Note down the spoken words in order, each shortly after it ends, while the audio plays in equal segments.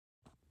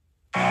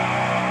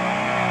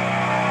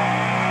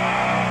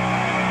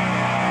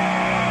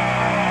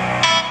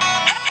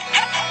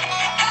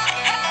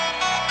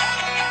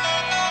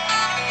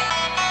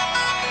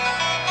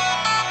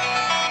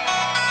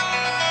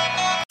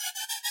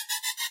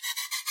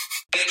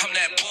I'm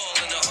that bull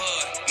in the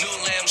hood. New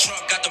lamb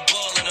trunk got the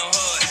bull in the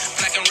hood.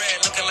 Black and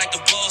red looking like the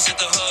bulls hit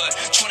the hood.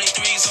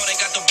 23s, oh, they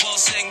got the bull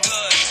sitting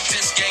good.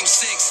 This game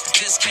 6,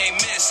 this can't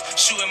miss.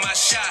 Shooting my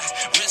shot,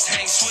 wrist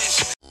hang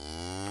swish.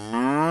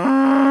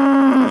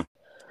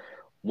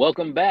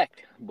 Welcome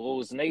back,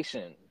 Bulls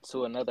Nation,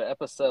 to another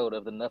episode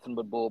of the Nothing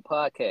But Bull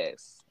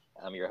podcast.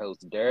 I'm your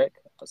host, Derek.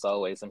 As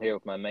always, I'm here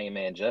with my main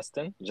man,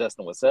 Justin.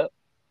 Justin, what's up?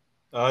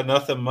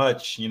 Nothing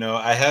much. You know,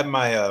 I had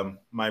my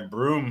my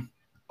broom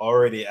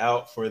already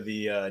out for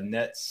the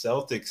Nets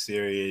Celtics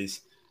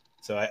series,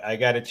 so I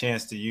got a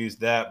chance to use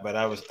that. But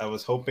I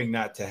was hoping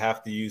not to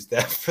have to use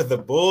that for the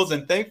Bulls,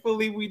 and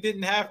thankfully we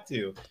didn't have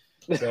to.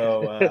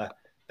 So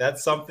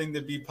that's something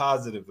to be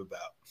positive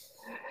about.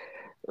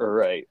 All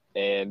right,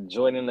 and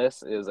joining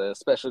us is a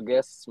special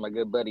guest, my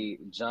good buddy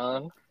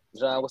John.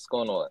 John, what's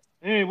going on?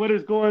 Hey, what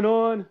is going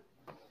on?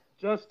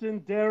 Justin,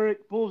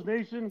 Derek, Bulls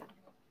Nation,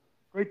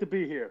 great to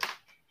be here.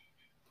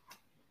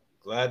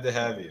 Glad to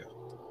have you.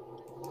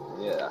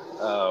 Yeah,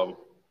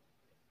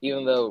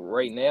 even though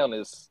right now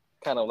it's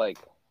kind of like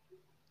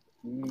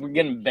we're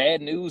getting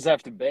bad news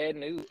after bad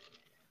news.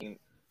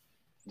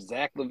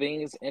 Zach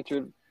LaVine's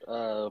entered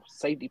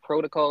safety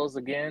protocols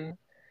again.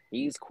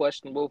 He's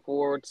questionable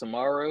for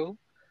tomorrow.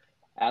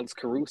 Alex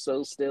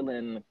Caruso's still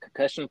in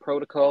concussion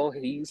protocol.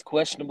 He's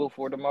questionable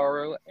for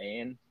tomorrow.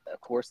 And, of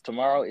course,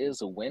 tomorrow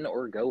is a win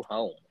or go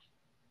home.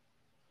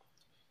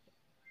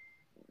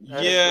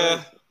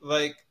 Yeah,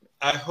 like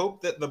I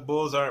hope that the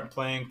Bulls aren't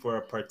playing for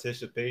a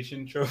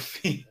participation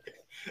trophy.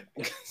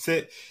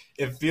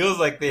 It feels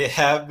like they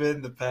have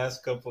been the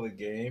past couple of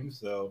games.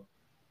 So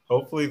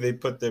hopefully they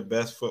put their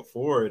best foot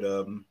forward.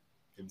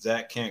 If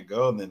Zach can't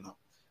go, then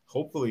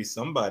hopefully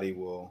somebody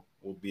will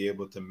be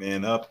able to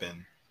man up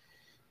and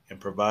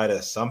provide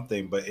us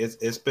something. But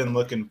it's been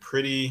looking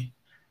pretty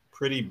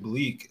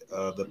bleak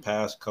the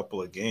past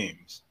couple of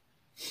games,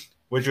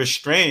 which was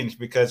strange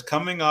because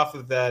coming off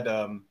of that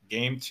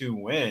Game 2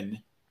 win,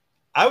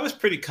 I was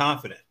pretty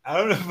confident. I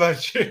don't know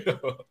about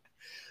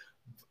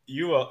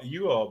you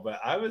all, but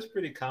I was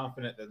pretty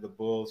confident that the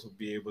Bulls would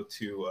be able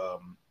to,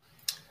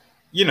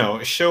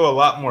 show a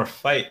lot more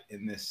fight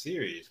in this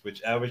series,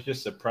 which I was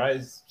just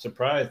surprised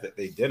that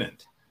they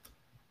didn't.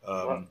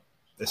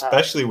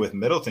 Especially with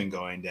Middleton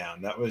going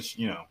down. That was,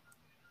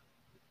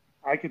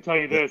 I can tell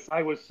you this.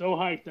 I was so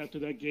hyped after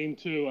that Game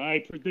 2.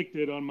 I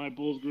predicted on my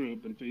Bulls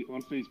group and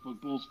on Facebook,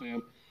 Bulls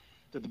fan,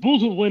 that the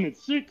Bulls would win in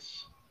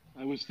 6.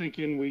 I was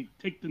thinking we'd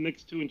take the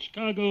next 2 in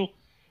Chicago,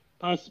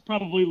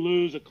 probably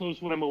lose a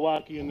close one in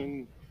Milwaukee, and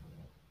then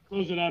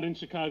close it out in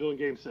Chicago in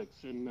Game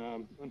 6.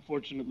 And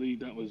unfortunately,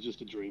 that was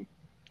just a dream.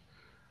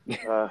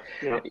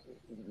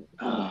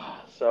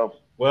 So.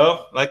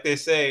 Well, like they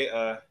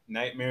say,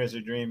 nightmares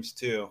are dreams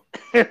too.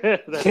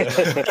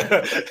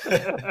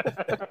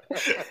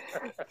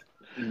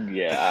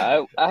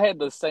 Yeah, I had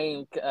the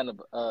same kind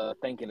of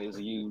thinking as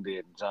you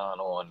did, John,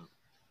 on,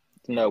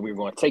 we were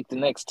going to take the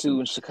next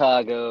 2 in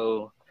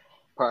Chicago,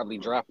 probably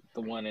drop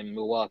the one in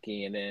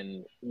Milwaukee, and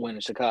then win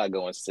in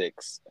Chicago in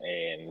 6.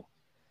 And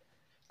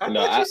I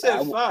thought you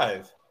said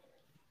 5.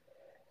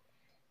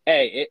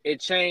 Hey, it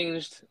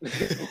changed.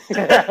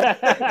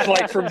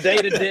 Like from day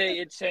to day,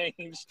 it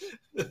changed.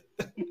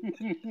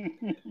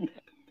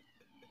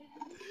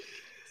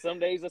 Some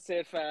days I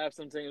said 5,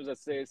 sometimes I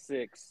said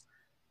 6.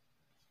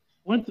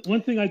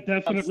 One thing I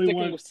definitely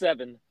want. With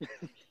 7.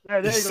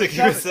 Yeah, there you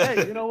go. 7.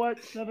 Hey, you know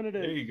what? 7 it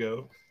is. There you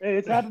go. Hey,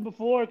 it's happened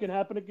before. It can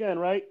happen again,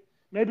 right?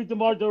 Maybe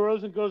DeMar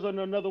DeRozan goes on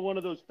another one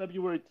of those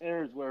February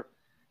tears where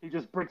he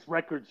just breaks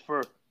records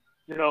for,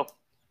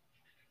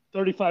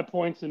 35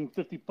 points and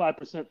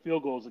 55%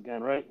 field goals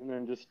again, right? And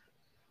then just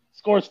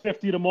scores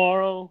 50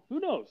 tomorrow. Who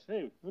knows?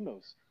 Hey, who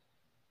knows?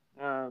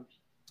 I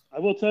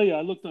will tell you,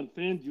 I looked on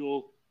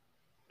FanDuel,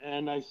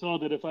 and I saw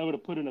that if I would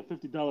have put in a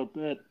 $50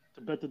 bet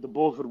to bet that the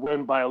Bulls would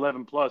win by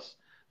 11 plus,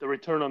 the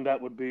return on that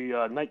would be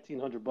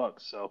 $1,900.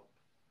 So,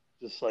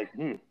 just like,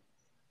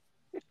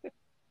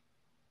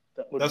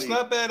 That's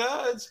not bad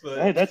odds, but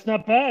hey, that's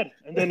not bad.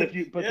 And then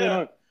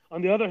then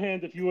on the other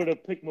hand, if you were to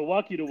pick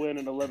Milwaukee to win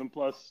an 11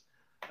 plus,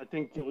 I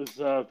think it was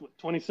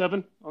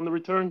 27 on the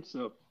return.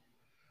 So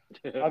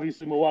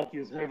obviously Milwaukee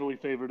is heavily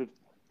favored,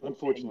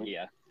 unfortunately.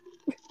 Yeah.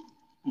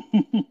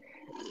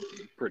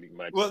 Pretty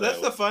much. Well,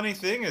 that's the funny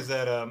thing is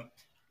that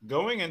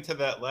going into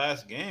that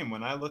last game,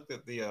 when I looked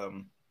at the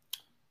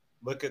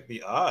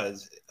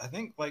odds, I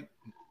think like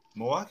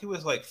Milwaukee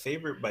was like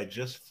favored by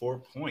just 4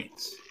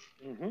 points.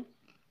 Mm-hmm.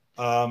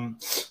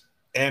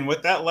 And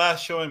with that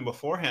last showing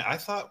beforehand, I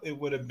thought it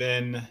would have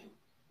been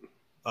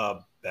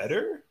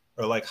better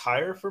or like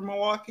higher for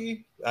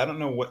Milwaukee. I don't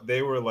know what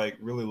they were like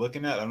really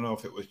looking at. I don't know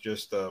if it was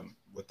just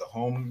with the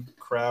home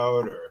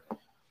crowd or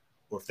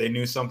if they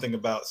knew something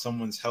about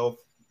someone's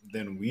health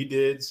than we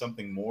did,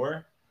 something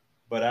more.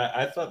 But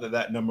I thought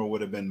that number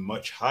would have been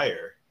much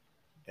higher.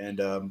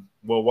 And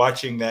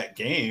watching that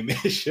game,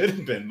 it should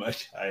have been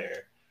much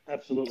higher.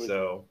 Absolutely.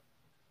 So.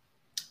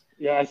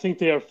 Yeah, I think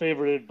they are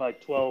favored by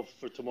 12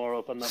 for tomorrow,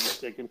 if I'm not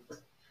mistaken.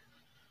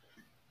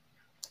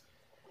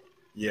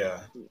 Yeah.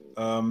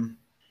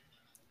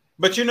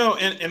 But in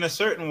a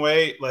certain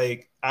way,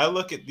 like I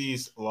look at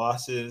these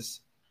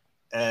losses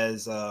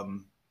as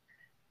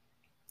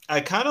I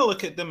kind of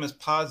look at them as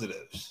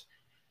positives.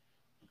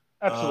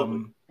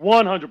 Absolutely,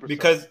 100%.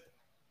 Because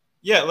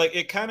yeah, like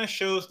it kind of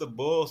shows the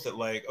Bulls that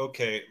like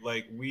okay,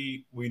 like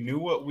we knew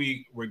what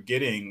we were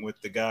getting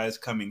with the guys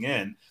coming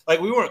in.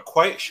 Like we weren't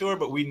quite sure,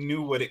 but we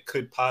knew what it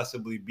could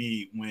possibly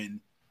be when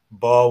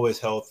Ball was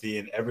healthy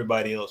and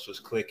everybody else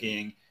was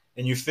clicking.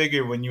 And you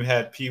figure when you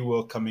had P.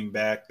 Will coming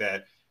back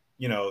that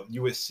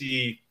you would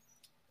see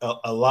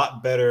a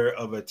lot better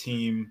of a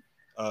team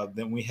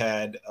than we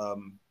had.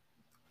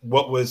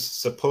 What was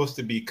supposed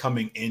to be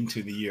coming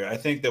into the year. I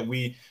think that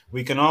we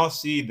can all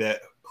see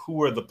that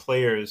who are the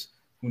players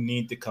who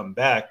need to come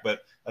back.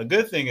 But a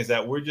good thing is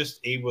that we're just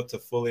able to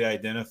fully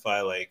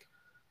identify like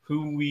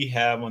who we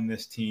have on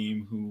this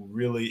team who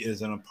really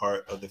isn't a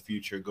part of the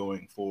future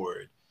going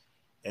forward.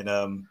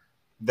 And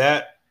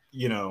that,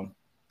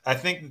 I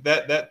think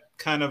that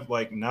kind of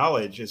like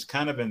knowledge is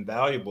kind of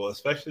invaluable,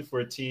 especially for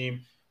a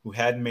team who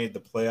hadn't made the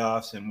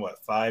playoffs in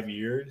 5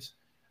 years.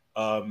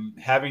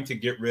 Having to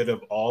get rid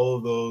of all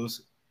of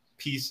those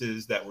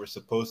pieces that were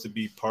supposed to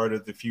be part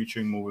of the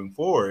future moving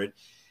forward.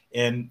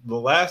 And the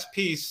last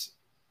piece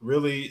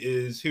really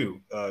is who?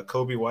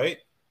 Kobe White,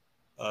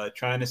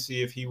 trying to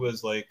see if he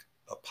was like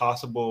a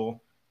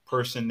possible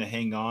person to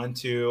hang on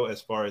to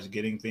as far as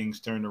getting things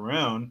turned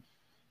around.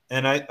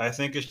 And I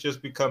think it's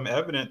just become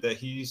evident that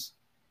he's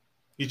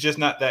just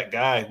not that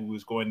guy who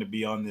is going to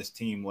be on this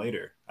team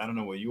later. I don't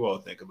know what you all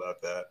think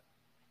about that.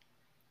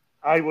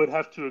 I would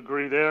have to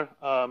agree there.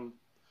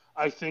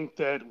 I think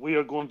that we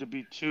are going to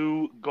be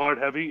too guard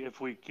heavy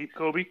if we keep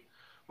Kobe.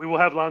 We will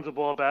have Lonzo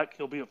Ball back.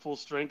 He'll be at full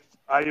strength.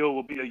 Io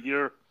will be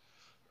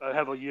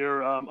have a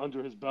year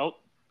under his belt.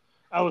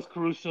 Alex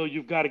Caruso,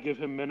 you've got to give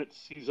him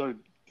minutes. He's our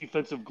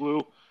defensive glue.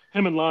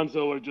 Him and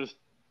Lonzo are just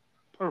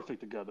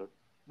perfect together.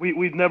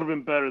 We've never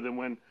been better than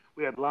when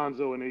we had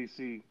Lonzo and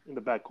AC in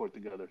the backcourt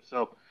together.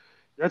 So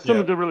that's Yeah.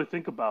 something to really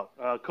think about.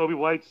 Kobe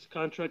White's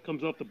contract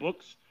comes off the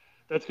books.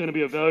 That's going to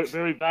be a very,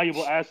 very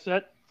valuable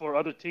asset for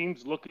other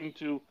teams looking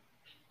to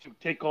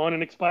take on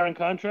an expiring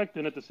contract.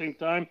 And at the same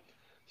time,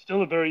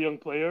 still a very young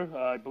player.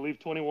 I believe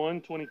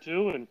 21,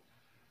 22, and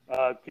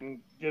can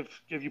give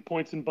you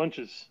points in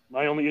bunches.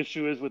 My only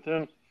issue is with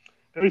him,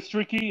 very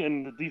streaky,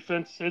 and the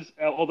defense is,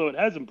 although it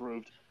has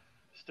improved,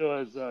 still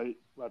has a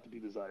lot to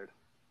be desired.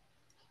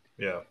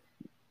 Yeah.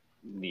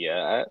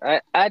 Yeah,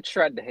 I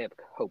tried to have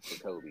hope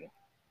for Kobe.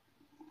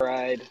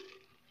 Tried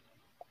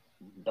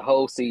the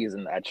whole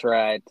season. I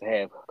tried to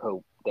have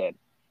hope that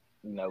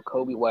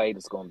Kobe White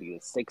is going to be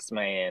a sixth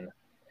man.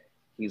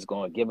 He's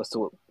going to give us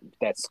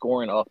that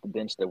scoring off the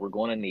bench that we're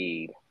going to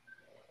need,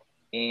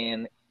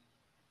 and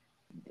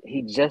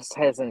he just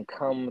hasn't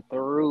come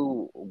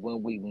through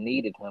when we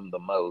needed him the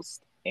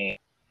most. And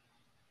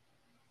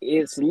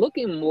it's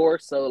looking more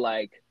so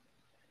like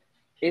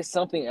it's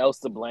something else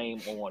to blame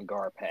on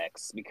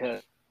Garpax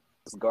because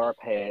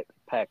Garpax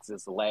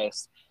is the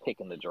last pick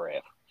in the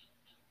draft.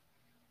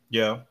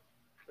 Yeah.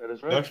 That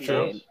is right. That's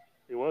true.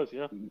 He was,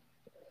 yeah.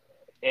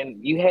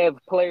 And you have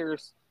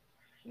players,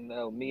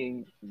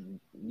 me and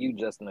you,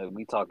 Justin,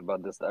 we talked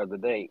about this the other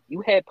day.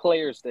 You had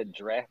players that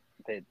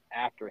drafted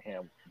after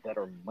him that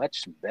are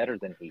much better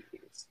than he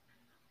is.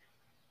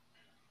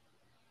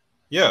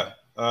 Yeah.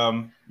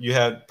 You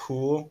had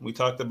Poole. We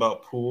talked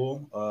about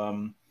Poole.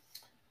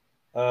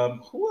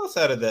 Who else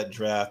out of that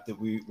draft that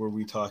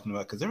we talking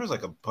about? Because there was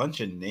like a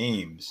bunch of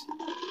names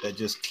that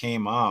just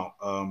came out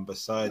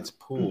besides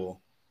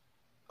Poole.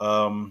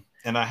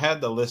 And I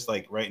had the list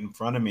like right in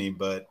front of me,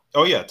 but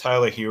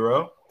Tyler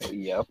Hero.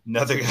 Yep.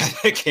 Another guy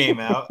that came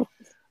out.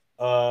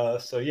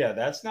 So yeah,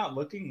 that's not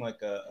looking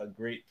like a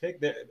great pick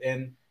there.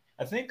 And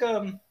I think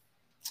trying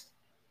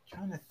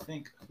to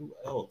think who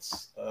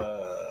else.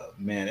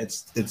 Man,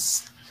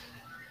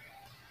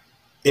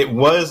 it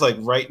was like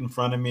right in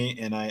front of me,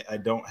 and I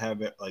don't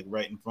have it like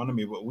right in front of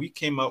me, but we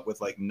came up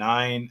with like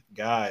 9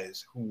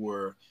 guys who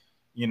were,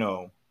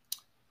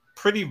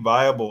 pretty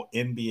viable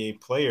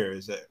NBA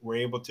players that were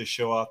able to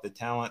show off the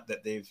talent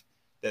that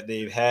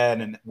they've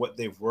had and what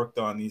they've worked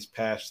on these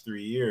past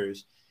 3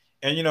 years.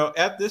 And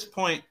at this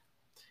point,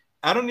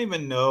 I don't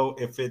even know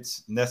if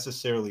it's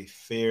necessarily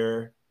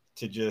fair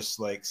to just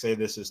like say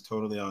this is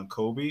totally on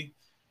Kobe,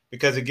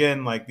 because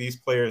again, like these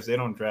players, they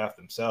don't draft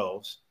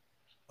themselves.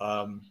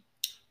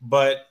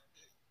 But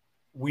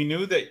we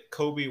knew that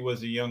Kobe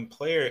was a young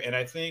player, and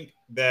I think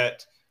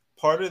that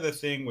part of the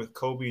thing with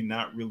Kobe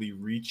not really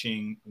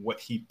reaching what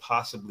he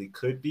possibly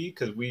could be,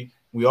 because we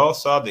all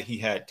saw that he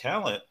had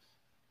talent,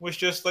 was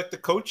just like the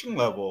coaching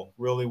level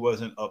really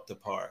wasn't up to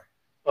par.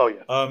 Oh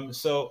yeah.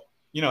 So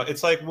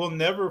it's like we'll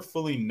never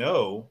fully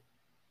know,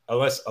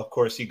 unless of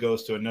course he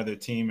goes to another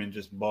team and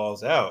just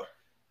balls out.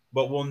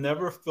 But we'll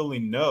never fully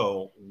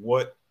know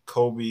what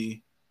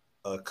Kobe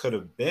could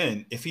have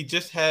been if he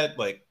just had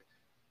like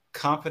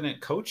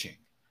competent coaching.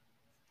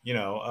 We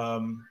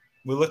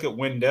look at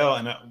Wendell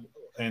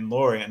and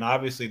Laurie, and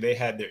obviously they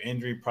had their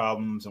injury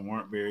problems and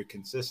weren't very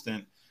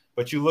consistent.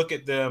 But you look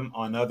at them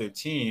on other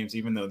teams,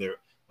 even though they're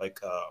like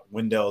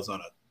Wendell's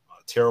on a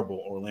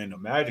terrible Orlando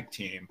Magic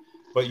team,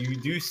 but you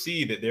do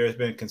see that there has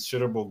been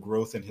considerable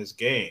growth in his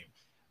game.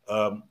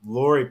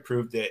 Laurie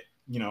proved that,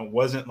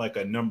 wasn't like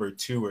a number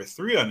 2 or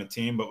 3 on the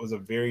team, but was a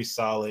very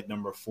solid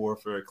number 4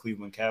 for a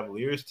Cleveland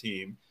Cavaliers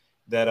team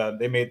that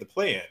they made the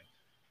play in.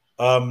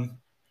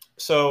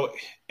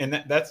 And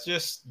that's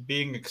just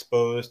being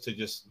exposed to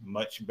just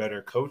much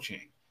better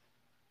coaching.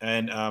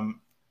 And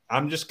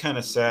I'm just kind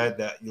of sad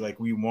that like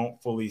we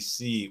won't fully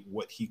see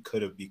what he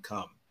could have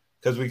become,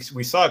 because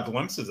we saw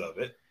glimpses of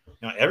it.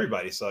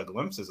 Everybody saw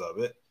glimpses of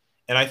it.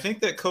 And I think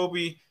that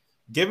Kobe,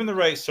 given the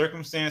right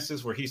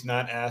circumstances where he's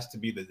not asked to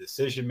be the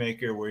decision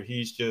maker, where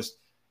he's just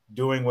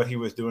doing what he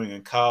was doing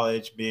in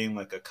college, being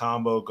like a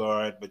combo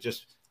guard, but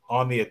just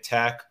on the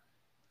attack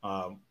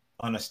on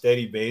a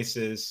steady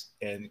basis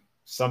and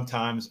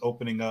sometimes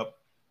opening up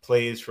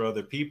plays for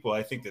other people.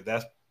 I think that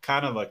that's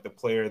kind of like the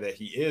player that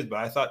he is, but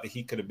I thought that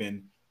he could have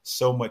been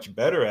so much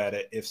better at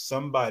it if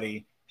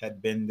somebody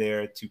had been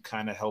there to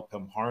kind of help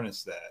him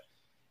harness that.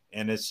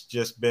 And it's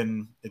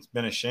been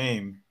a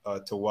shame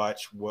to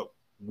watch what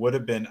would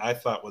have been, I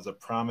thought, was a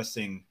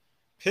promising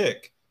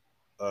pick.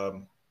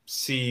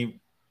 See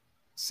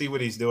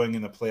what he's doing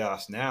in the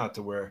playoffs now,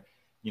 to where,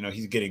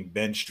 he's getting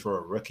benched for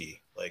a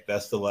rookie. Like,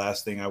 that's the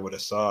last thing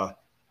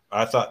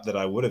I thought that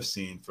I would have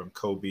seen from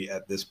Kobe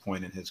at this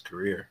point in his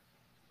career.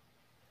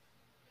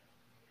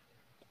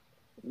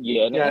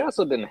 Yeah, and it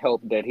also didn't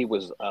help that he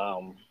was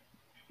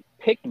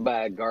picked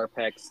by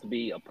Garpax to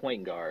be a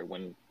point guard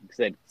when he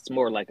said it's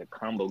more like a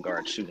combo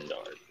guard, shooting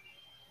guard.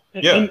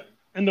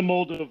 In the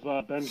mold of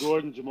Ben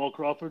Gordon, Jamal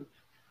Crawford,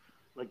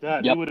 like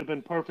that. Yep. He would have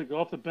been perfect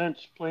off the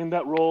bench, playing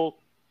that role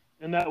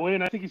in that way.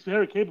 And I think he's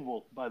very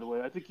capable, by the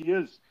way. I think he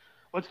is.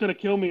 What's going to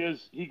kill me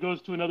is he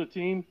goes to another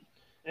team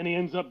and he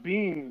ends up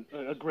being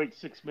a great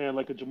six-man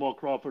like a Jamal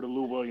Crawford or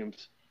Lou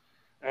Williams.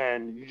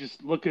 And we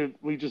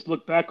just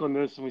look back on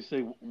this and we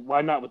say,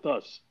 why not with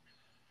us?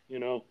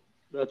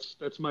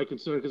 That's my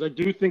concern, because I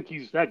do think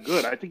he's that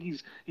good. I think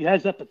he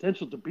has that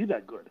potential to be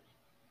that good.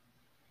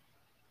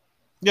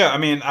 Yeah, I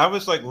mean, I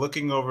was like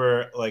looking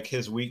over like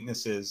his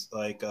weaknesses,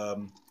 like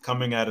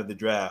coming out of the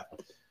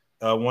draft.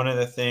 One of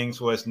the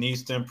things was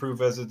needs to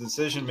improve as a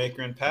decision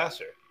maker and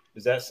passer.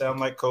 Does that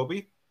sound like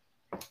Kobe?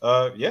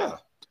 Yeah.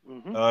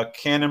 Mm-hmm.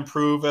 Can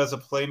improve as a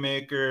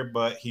playmaker,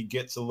 but he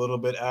gets a little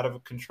bit out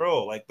of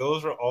control. Like,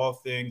 those are all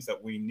things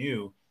that we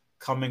knew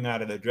coming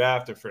out of the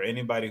draft, or for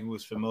anybody who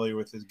was familiar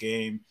with his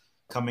game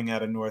coming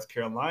out of North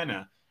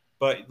Carolina.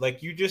 But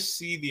like, you just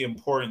see the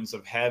importance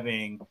of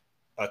having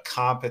a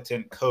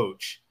competent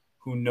coach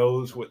who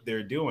knows what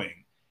they're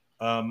doing.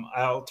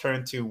 I'll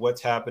turn to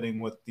what's happening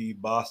with the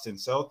Boston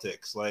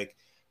Celtics. Like,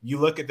 you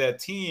look at that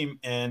team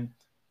and,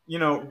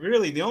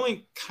 really the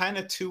only kind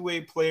of two-way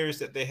players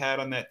that they had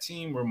on that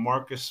team were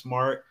Marcus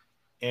Smart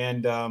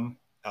and Al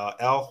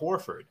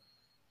Horford.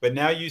 But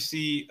now you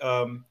see,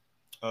 how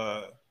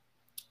do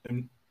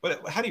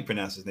you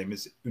pronounce his name?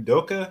 Is it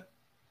Udoka,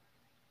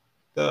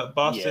 the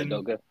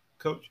Boston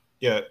coach?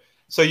 Yeah.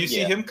 So you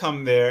see him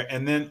come there,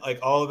 and then like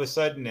all of a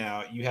sudden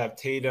now you have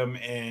Tatum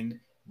and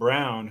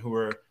Brown, who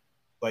are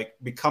like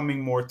becoming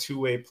more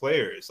two-way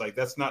players. Like,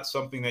 that's not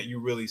something that you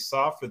really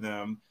saw for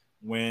them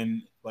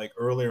when like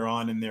earlier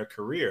on in their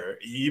career,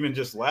 even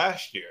just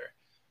last year.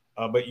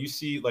 But you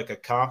see like a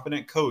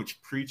confident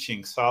coach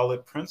preaching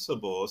solid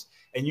principles,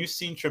 and you've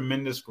seen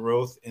tremendous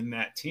growth in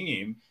that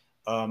team,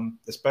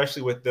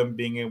 especially with them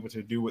being able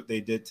to do what they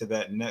did to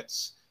that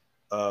Nets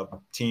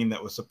team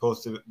that was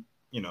supposed to,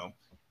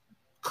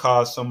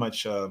 cause so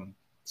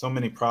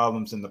many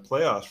problems in the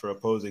playoffs for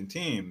opposing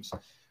teams.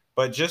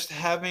 But just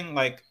having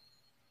like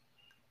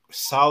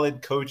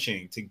solid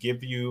coaching to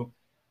give you,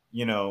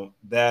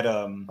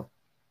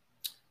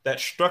 that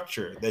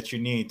structure that you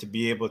need to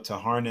be able to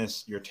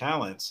harness your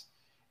talents.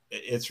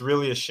 It's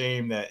really a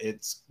shame that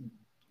it's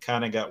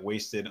kind of got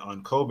wasted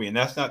on Kobe. And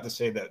that's not to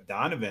say that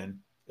Donovan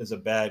is a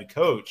bad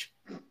coach,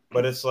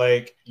 but it's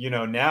like,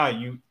 now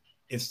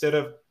instead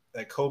of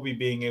like Kobe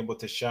being able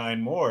to shine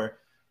more,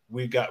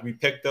 we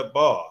picked up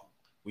Ball.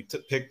 We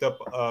picked up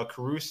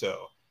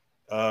Caruso.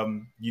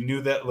 You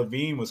knew that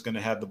Levine was going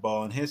to have the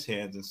ball in his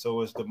hands, and so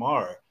was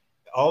DeMar.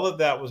 All of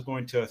that was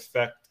going to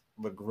affect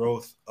the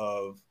growth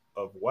of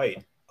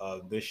White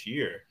this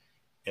year.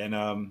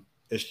 And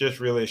it's just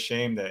really a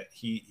shame that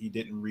he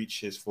didn't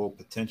reach his full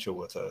potential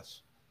with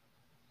us.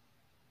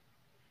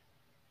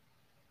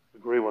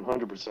 Agree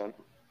 100%.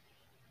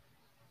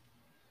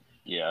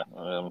 Yeah,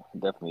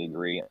 definitely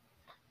agree.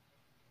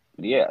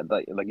 Yeah,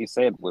 like you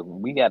said,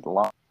 when we got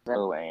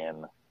Lonzo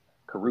and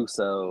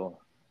Caruso,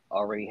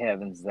 already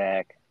having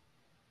Zach,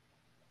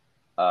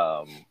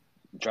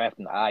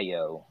 drafting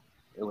Ayo,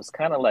 it was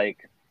kind of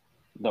like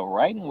the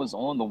writing was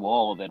on the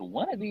wall that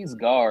one of these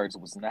guards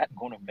was not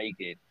going to make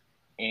it,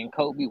 and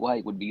Kobe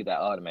White would be the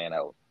odd man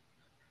out.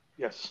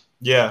 Yes.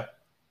 Yeah.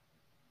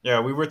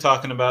 Yeah, we were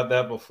talking about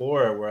that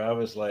before, where I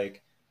was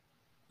like,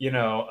 if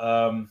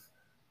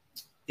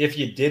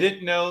you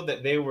didn't know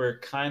that they were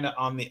kind of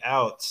on the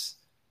outs,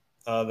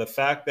 the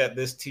fact that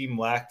this team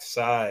lacked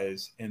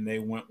size and they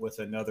went with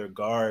another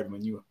guard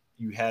when you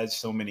had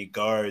so many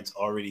guards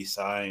already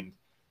signed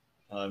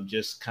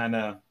just kind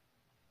of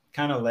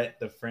let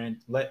the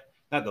let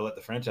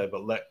the franchise,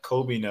 but let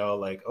Kobe know,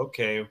 like,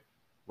 okay,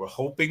 we're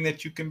hoping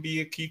that you can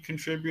be a key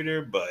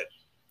contributor, but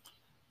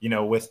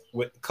with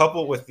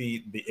coupled with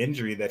the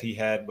injury that he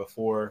had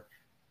before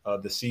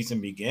the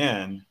season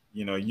began,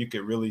 you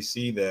could really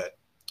see that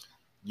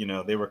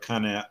they were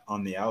kind of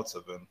on the outs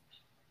of him.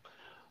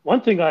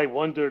 One thing I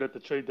wondered at the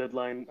trade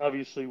deadline,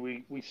 obviously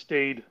we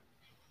stayed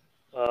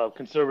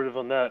conservative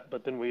on that,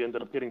 but then we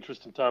ended up getting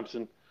Tristan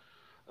Thompson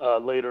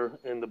later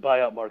in the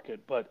buyout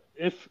market. But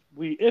if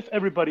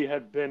everybody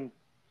had been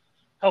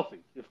healthy,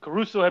 if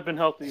Caruso had been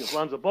healthy, if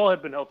Lonzo Ball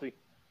had been healthy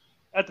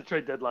at the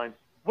trade deadline,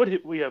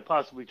 would we have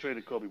possibly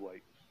traded Kobe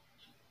White?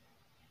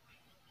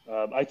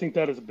 I think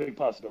that is a big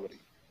possibility.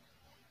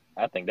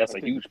 I think that's a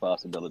huge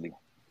possibility.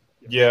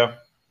 Yeah.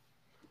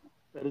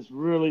 That is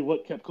really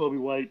what kept Kobe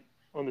White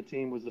on the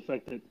team, was the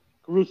fact that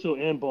Caruso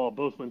and Ball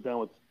both went down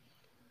with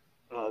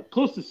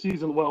close to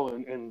season, well,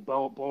 in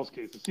Ball's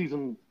case, the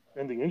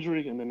season-ending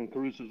injury, and then in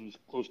Caruso's was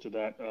close to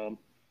that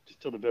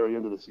just till the very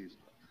end of the season.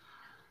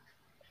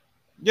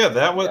 Yeah,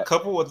 that was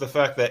coupled with the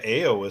fact that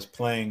Ayo was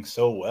playing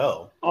so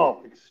well.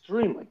 Oh,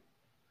 extremely.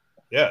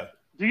 Yeah.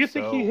 Do you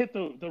think he hit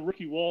the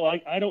rookie wall?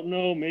 I don't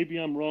know. Maybe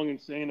I'm wrong in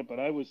saying it, but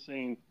I was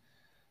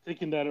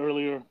thinking that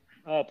earlier.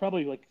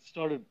 Probably like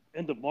started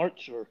end of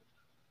March, or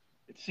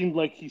it seemed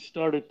like he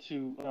started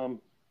to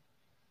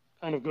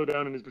kind of go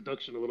down in his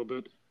production a little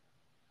bit.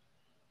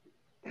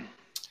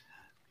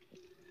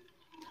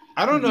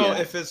 I don't know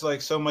if it's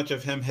like so much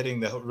of him hitting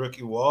the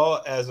rookie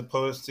wall as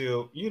opposed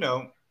to,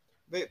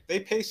 they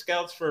pay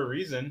scouts for a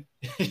reason,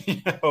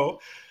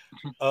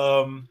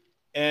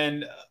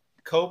 and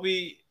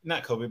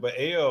not Kobe, but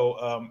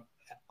Ayo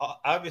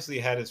obviously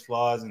had his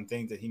flaws and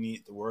things that he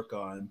needed to work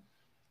on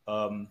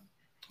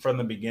from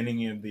the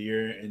beginning of the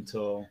year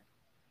until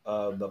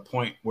the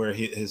point where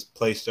his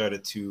play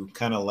started to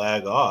kind of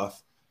lag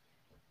off.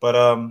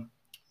 But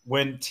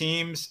when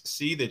teams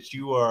see that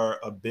you are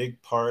a big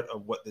part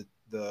of what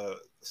the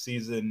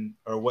season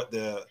or what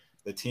the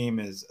team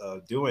is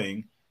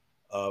doing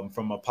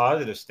from a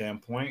positive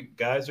standpoint,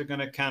 guys are going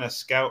to kind of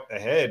scout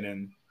ahead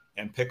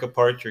and pick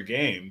apart your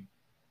game.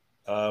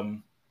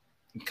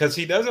 Because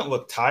he doesn't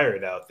look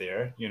tired out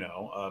there,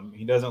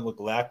 he doesn't look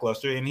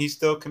lackluster, and he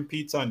still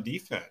competes on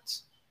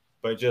defense.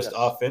 But just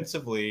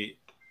offensively,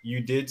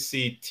 you did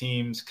see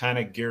teams kind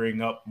of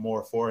gearing up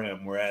more for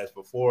him, whereas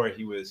before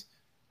he was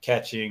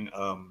catching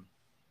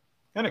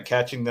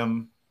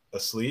them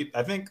asleep.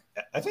 I think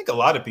a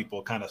lot of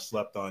people kind of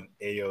slept on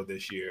Ayo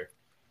this year.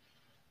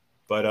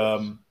 But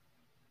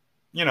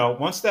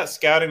once that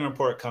scouting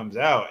report comes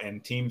out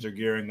and teams are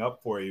gearing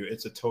up for you,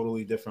 it's a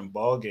totally different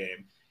ball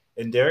game.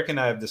 And Derek and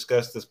I have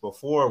discussed this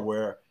before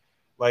where,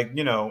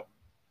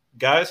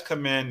 guys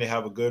come in, they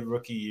have a good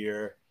rookie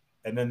year,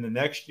 and then the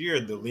next year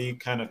the league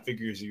kind of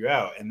figures you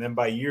out. And then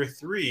by year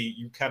 3,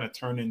 you kind of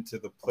turn into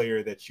the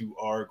player that you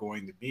are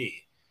going to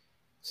be.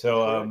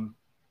 So,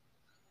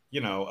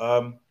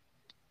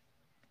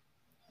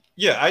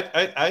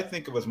 I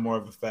think it was more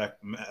of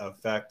a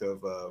fact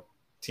of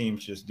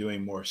teams just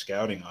doing more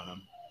scouting on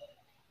him.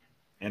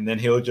 And then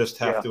he'll just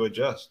have to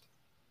adjust.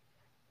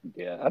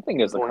 Yeah, I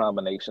think it's a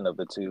combination of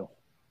the two.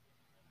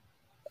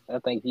 I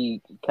think he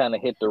kind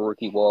of hit the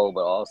rookie wall,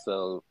 but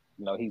also,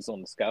 he's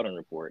on the scouting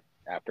report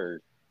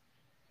after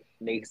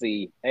they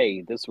see,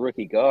 hey, this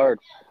rookie guard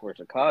for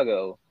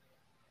Chicago,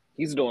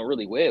 he's doing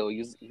really well.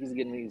 He's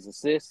getting these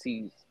assists.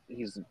 He's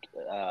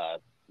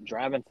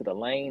driving to the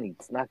lane.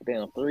 He's knocking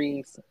down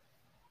threes.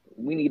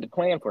 We need to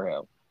plan for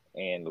him.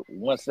 And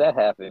once that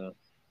happens,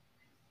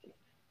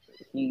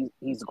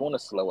 he's going to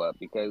slow up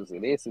because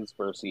it is his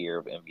first year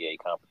of NBA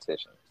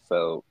competition.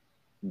 So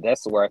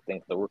that's where I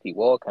think the rookie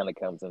wall kind of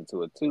comes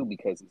into it too,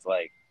 because he's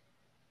like,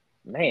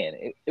 man,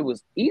 it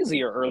was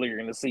easier earlier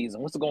in the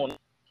season. What's going on?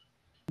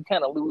 You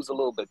kind of lose a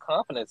little bit of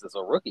confidence as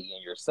a rookie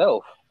in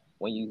yourself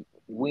when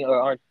we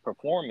aren't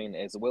performing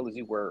as well as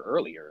you were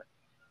earlier,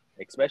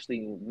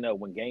 especially,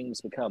 when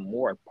games become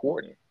more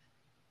important.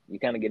 You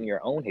kind of get in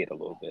your own head a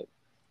little bit.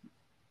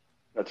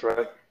 That's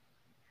right.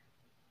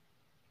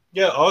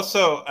 Yeah,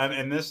 also,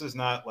 and this is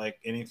not like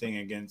anything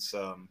against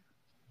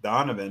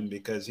Donovan,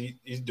 because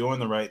he's doing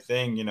the right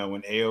thing.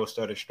 When Ayo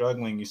started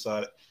struggling, you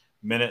saw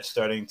minutes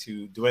starting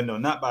to dwindle,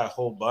 not by a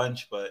whole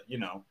bunch, but,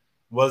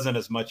 wasn't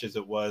as much as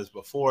it was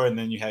before. And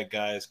then you had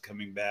guys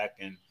coming back,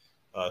 and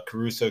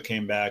Caruso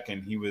came back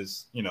and he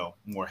was,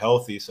 more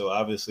healthy. So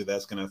obviously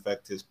that's going to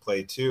affect his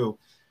play too.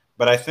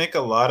 But I think a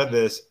lot of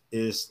this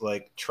is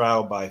like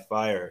trial by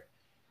fire.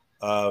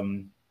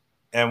 And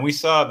we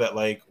saw that,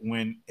 like,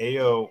 when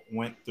Ayo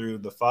went through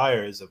the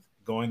fires of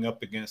going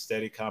up against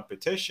steady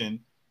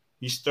competition,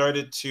 he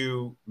started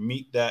to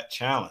meet that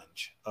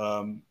challenge.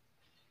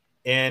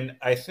 And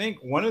I think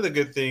one of the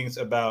good things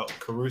about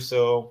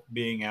Caruso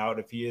being out,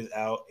 if he is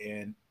out,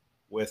 and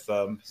with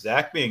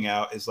Zach being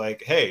out, is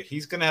like, hey,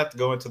 he's going to have to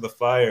go into the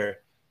fire,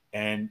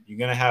 and you're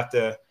going to have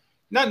to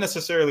not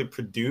necessarily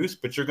produce,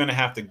 but you're going to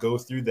have to go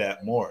through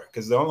that more,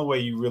 because the only way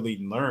you really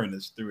learn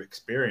is through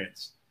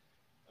experience.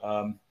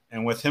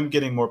 And with him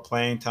getting more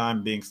playing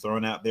time, being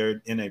thrown out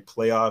there in a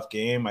playoff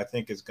game, I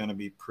think is going to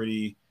be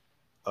pretty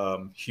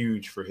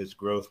huge for his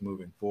growth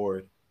moving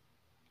forward.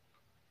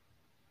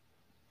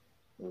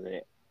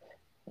 Right.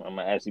 I'm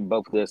gonna ask you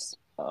both this.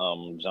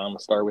 John, I'll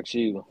start with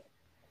you.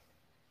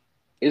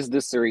 Is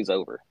this series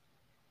over?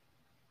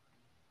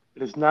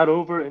 It is not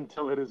over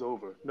until it is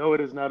over. No,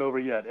 it is not over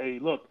yet. Hey,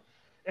 look,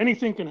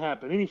 anything can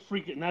happen. Any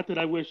freak. Not that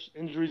I wish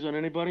injuries on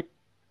anybody.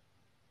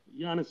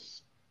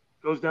 Giannis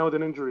goes down with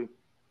an injury.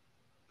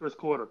 First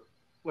quarter.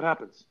 What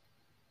happens?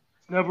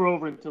 It's never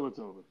over until it's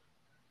over.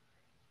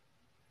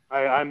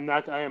 I am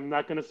not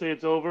going to say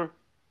it's over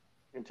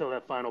until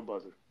that final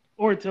buzzer,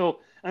 or until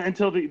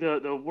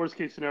the worst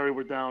case scenario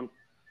we're down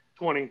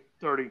 20,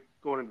 30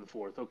 going into the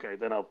fourth. Okay,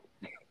 then I'll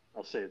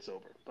say it's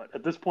over. But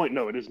at this point,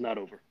 no, it is not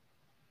over.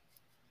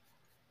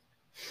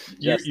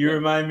 You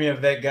remind me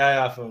of that guy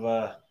off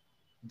of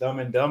Dumb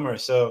and Dumber.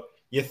 So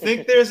you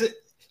think there's a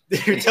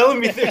you're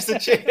telling me there's a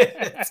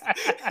chance.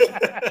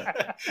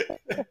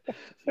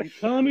 You're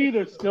telling me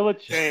there's still a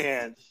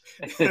chance.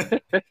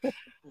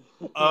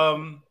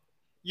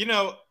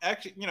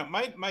 Actually,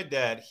 my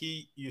dad,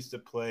 he used to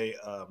play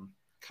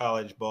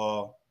college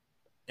ball,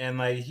 and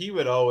like he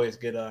would always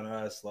get on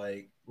us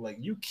like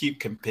you keep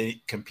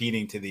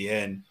competing to the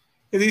end.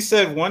 Because he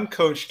said one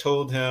coach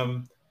told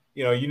him,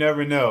 you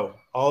never know,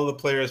 all the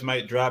players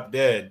might drop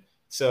dead.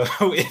 So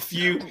if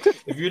you're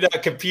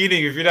not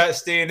competing, if you're not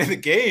staying in the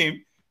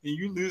game, then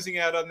you're losing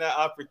out on that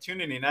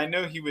opportunity. And I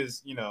know he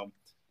was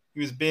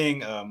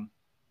being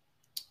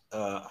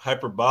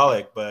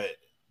hyperbolic, but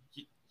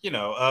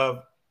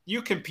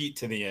you compete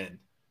to the end.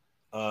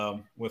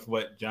 With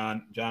what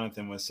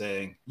Jonathan was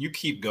saying, you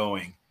keep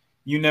going.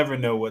 You never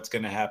know what's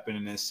going to happen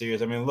in this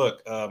series. I mean,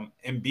 look,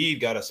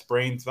 Embiid got a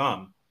sprained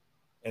thumb,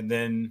 and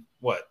then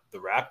what? The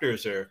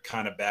Raptors are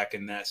kind of back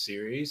in that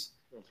series.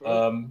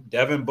 Right.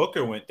 Devin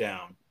Booker went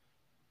down,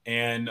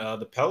 and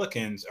the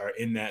Pelicans are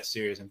in that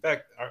series. In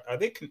fact, are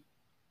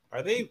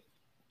they?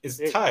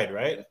 It's tied,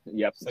 right?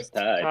 Yep, it's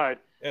tied.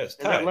 Yeah, it's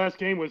tied. And that last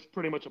game was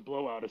pretty much a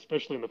blowout,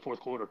 especially in the fourth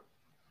quarter.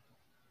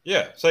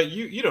 Yeah, so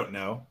you don't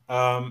know.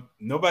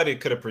 Nobody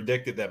could have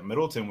predicted that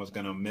Middleton was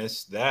going to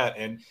miss that.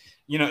 And,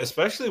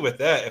 especially with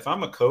that, if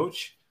I'm a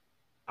coach,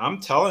 I'm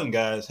telling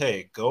guys,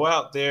 hey, go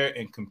out there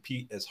and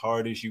compete as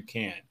hard as you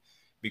can,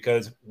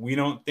 because we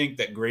don't think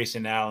that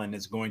Grayson Allen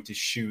is going to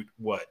shoot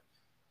what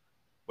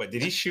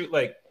did he shoot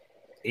like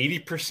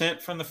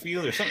 80% from the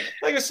field or something?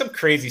 Like it's some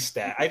crazy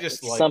stat. I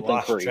just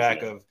lost crazy.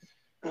 Track of.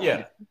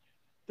 Yeah.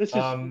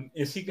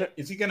 Is he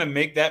going to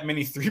make that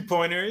many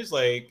 3-pointers?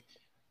 Like,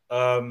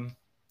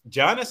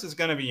 Giannis is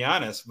going to be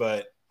Giannis,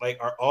 but like,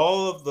 are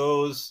all of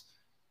those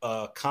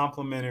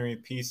complementary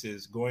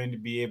pieces going to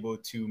be able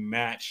to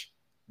match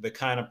the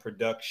kind of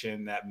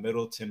production that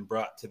Middleton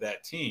brought to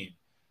that team?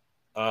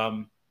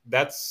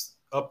 That's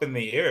up in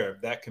the air.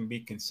 That can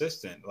be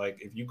consistent. Like,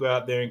 if you go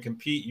out there and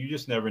compete, you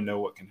just never know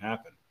what can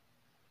happen.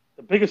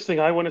 The biggest thing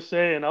I want to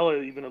say, and I'll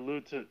even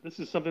allude to, this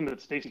is something that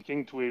Stacey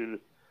King tweeted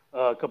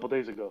a couple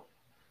days ago.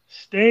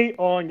 Stay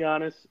on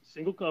Giannis,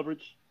 single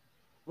coverage.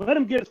 Let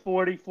him get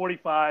 40,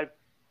 45.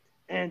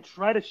 And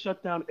try to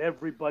shut down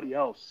everybody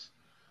else.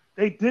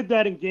 They did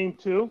that in Game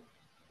 2.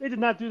 They did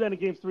not do that in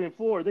Games 3 and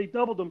 4. They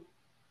doubled them,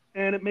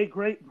 and it made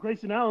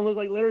Grayson Allen look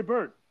like Larry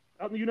Bird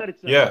out in the United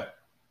States. Yeah.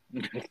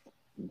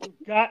 You've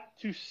got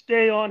to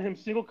stay on him.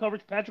 Single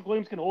coverage. Patrick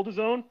Williams can hold his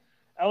own.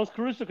 Alex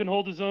Caruso can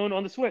hold his own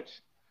on the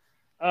switch.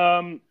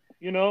 I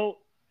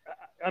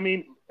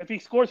mean, if he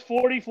scores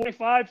 40,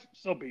 45,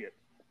 so be it.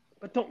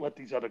 But don't let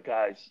these other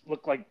guys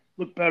look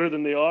better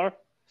than they are,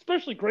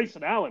 especially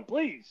Grayson Allen,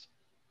 please.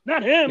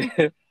 Not him.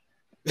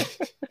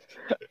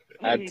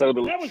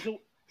 Totally.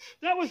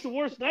 That was the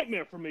worst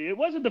nightmare for me. It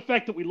wasn't the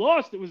fact that we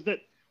lost. It was that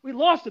we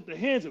lost at the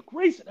hands of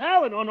Grayson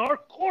Allen on our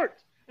court,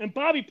 and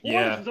Bobby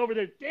Portis is over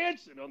there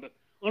dancing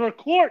on our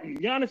court, and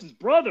Giannis's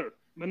brother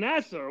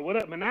Manasseh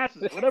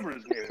whatever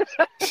his name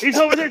is, he's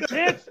over there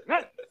dancing.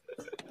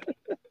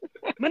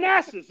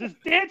 Manasseh is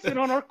dancing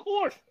on our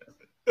court.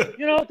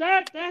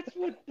 That's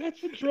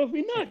what drove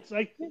me nuts.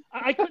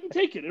 I couldn't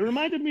take it. It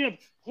reminded me of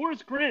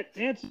Horace Grant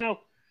dancing now.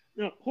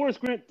 Horace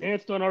Grant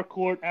danced on our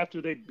court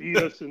after they beat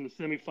us in the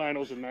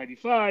semifinals in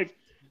 '95.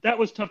 That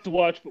was tough to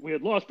watch, but we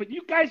had lost. But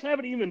you guys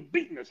haven't even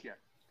beaten us yet.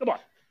 Come on.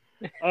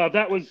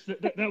 That was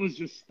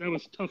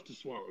tough to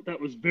swallow. That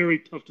was very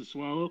tough to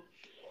swallow.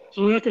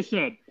 So, like I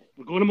said,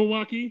 we're going to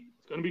Milwaukee.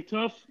 It's going to be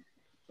tough.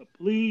 But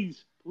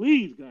please,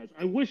 guys,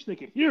 I wish they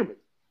could hear me.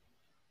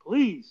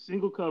 Please,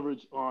 single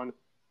coverage on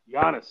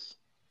Giannis.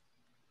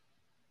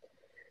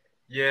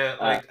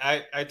 Yeah,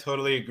 I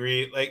totally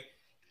agree. Like,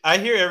 I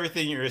hear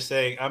everything you were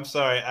saying. I'm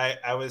sorry.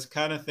 I was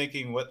kind of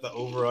thinking what the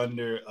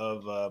over-under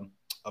of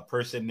a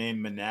person named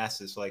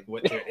Manassas, like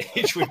what their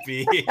age would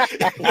be.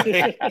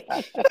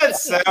 That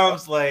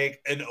sounds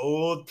like an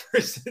old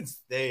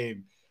person's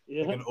name,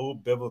 like an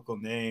old biblical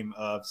name.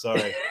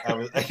 Sorry,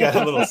 I got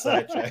a little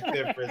sidetracked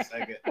there for a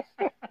second.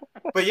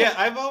 But yeah,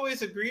 I've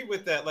always agreed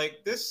with that.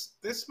 Like this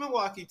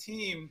Milwaukee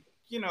team,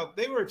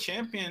 they were a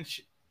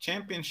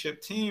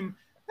championship team.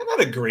 They're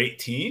not a great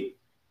team.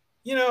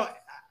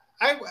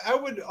 I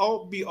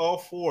would be all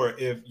for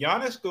if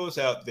Giannis goes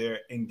out there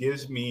and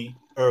gives me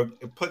or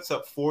puts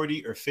up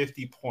 40 or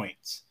 50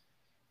 points.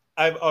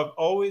 I've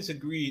always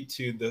agreed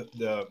to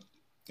the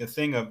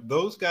thing of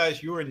those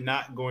guys. You are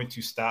not going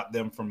to stop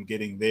them from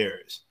getting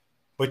theirs,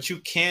 but you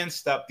can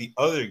stop the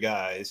other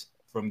guys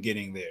from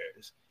getting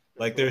theirs.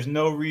 Like there's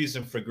no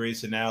reason for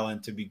Grayson Allen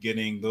to be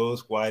getting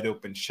those wide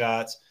open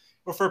shots,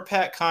 or for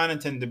Pat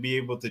Connaughton to be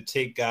able to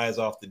take guys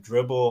off the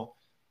dribble.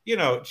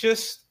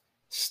 Just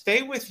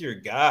stay with your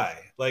guy.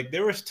 Like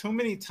there was too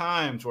many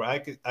times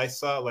where I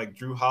saw like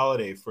Drew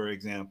Holiday, for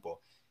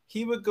example.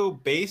 He would go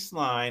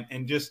baseline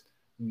and just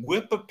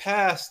whip a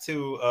pass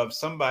to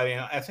somebody.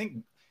 And I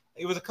think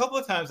it was a couple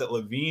of times that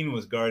Levine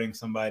was guarding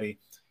somebody,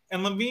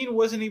 and Levine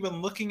wasn't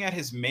even looking at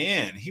his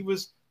man. He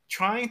was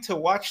trying to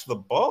watch the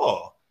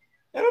ball.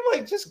 And I'm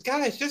like, just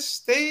guys, just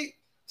stay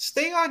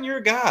on your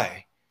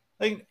guy.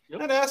 Like,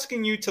 not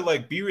asking you to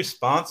like be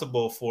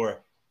responsible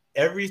for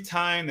every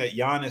time that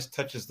Giannis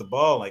touches the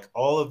ball, like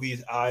all of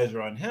these eyes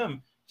are on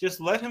him.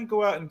 Just let him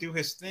go out and do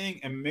his thing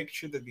and make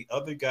sure that the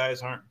other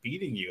guys aren't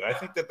beating you. I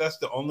think that that's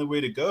the only way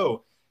to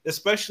go,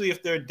 especially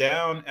if they're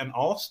down an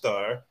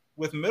all-star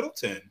with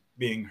Middleton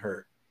being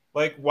hurt.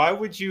 Like, why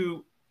would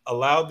you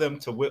allow them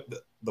to whip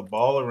the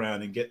ball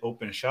around and get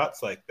open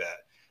shots like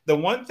that? The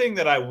one thing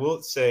that I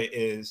will say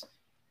is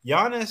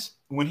Giannis,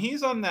 when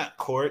he's on that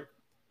court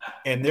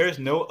and there's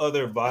no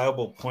other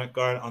viable point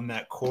guard on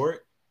that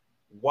court,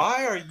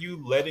 why are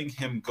you letting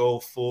him go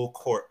full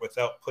court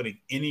without putting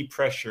any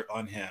pressure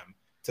on him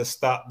to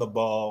stop the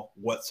ball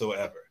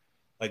whatsoever?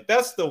 Like,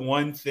 that's the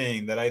one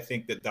thing that I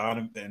think that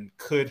Donovan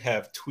could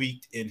have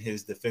tweaked in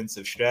his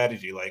defensive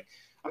strategy. Like,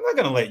 I'm not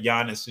going to let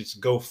Giannis just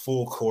go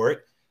full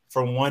court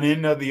from one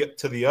end of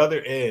to the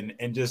other end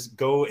and just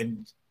go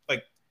and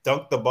like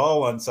dunk the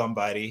ball on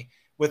somebody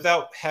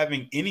without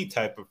having any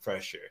type of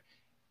pressure.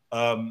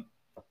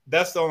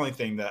 That's the only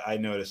thing that I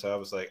noticed. I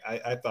was like,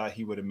 I thought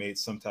he would have made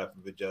some type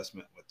of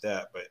adjustment with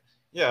that. But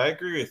yeah, I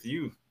agree with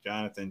you,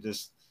 Jonathan.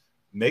 Just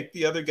make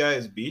the other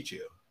guys beat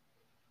you.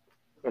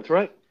 That's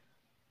right.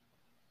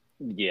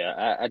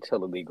 Yeah, I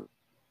totally agree.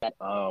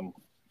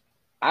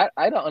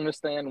 I don't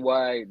understand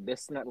why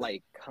that's not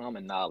like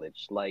common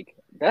knowledge. Like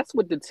that's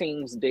what the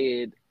teams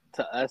did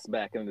to us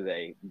back in the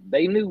day.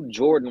 They knew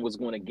Jordan was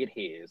going to get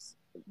his.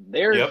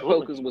 Their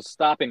focus was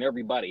stopping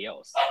everybody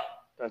else.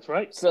 That's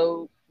right.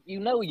 So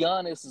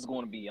Giannis is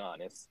going to be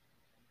Giannis.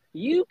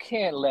 You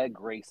can't let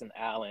Grayson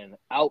Allen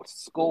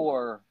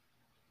outscore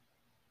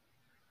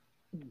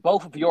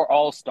both of your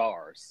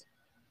all-stars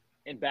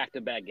in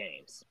back-to-back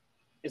games.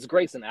 It's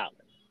Grayson Allen.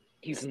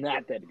 He's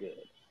not that good.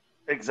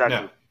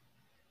 Exactly.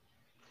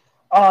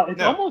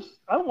 Almost.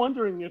 I'm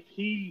wondering if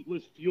he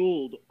was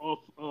fueled off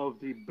of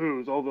the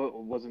booze, although it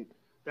wasn't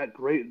that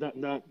great,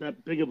 not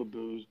that big of a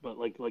booze, but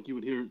like you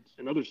would hear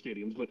in other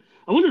stadiums. But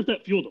I wonder if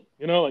that fueled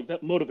him. Like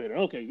that motivator.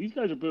 Okay, these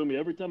guys are booing me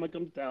every time I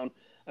come to town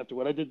after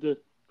what I did to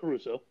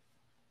Caruso,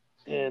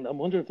 and I'm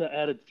wondering if that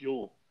added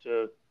fuel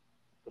to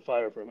the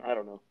fire for him. I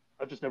don't know.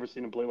 I've just never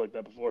seen him play like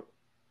that before.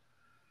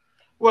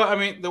 Well, I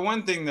mean, the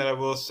one thing that I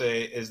will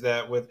say is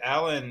that with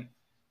Allen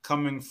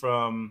coming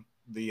from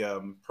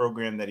the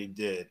program that he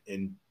did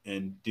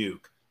in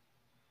Duke,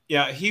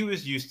 yeah, he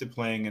was used to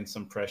playing in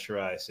some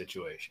pressurized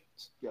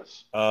situations.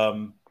 Yes.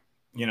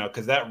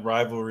 Because that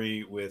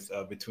rivalry with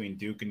between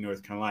Duke and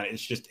North Carolina,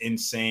 it's just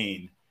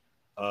insane.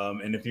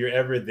 And if you're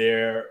ever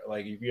there,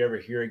 like if you ever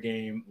hear a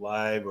game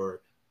live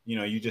or,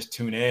 you just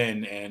tune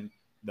in and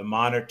the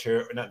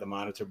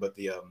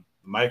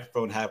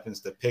microphone happens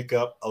to pick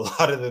up a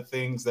lot of the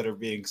things that are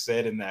being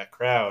said in that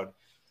crowd.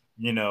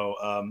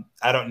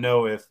 I don't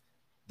know if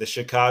the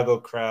Chicago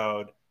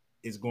crowd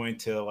is going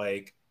to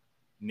like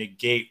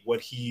negate what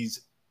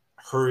he's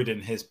heard in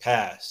his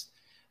past.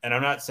 And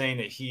I'm not saying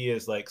that he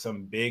is like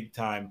some big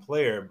time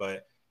player,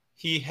 but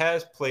he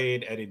has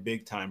played at a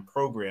big time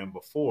program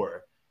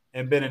before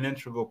and been an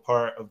integral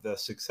part of the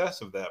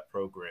success of that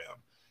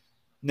program.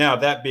 Now,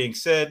 that being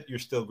said, you're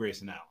still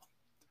Grayson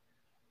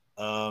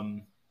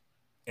Allen.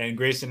 And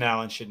Grayson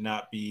Allen should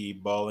not be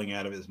balling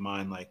out of his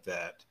mind like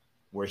that,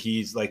 where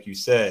he's, like you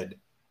said,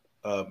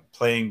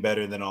 playing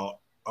better than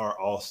our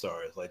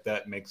all-stars. Like,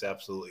 that makes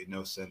absolutely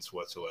no sense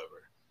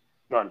whatsoever.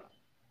 None.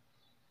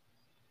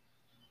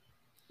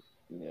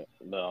 Yeah.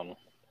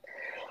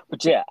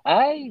 But yeah,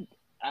 I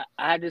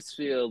just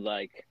feel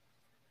like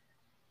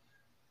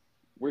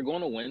we're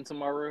going to win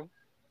tomorrow.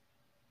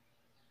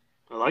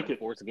 I like it.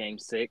 Force game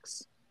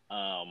 6.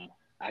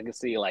 I can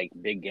see like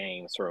big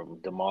games from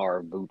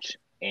DeMar, Vooch,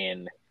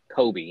 and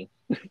Kobe.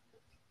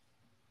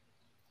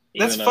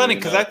 That's funny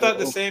because I thought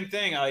the same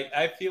thing.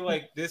 I feel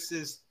like this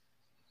is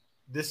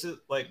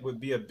like would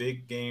be a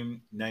big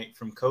game night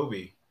from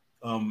Kobe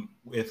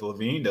if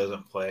Levine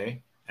doesn't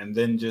play, and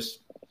then just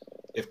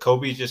if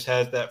Kobe just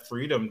has that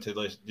freedom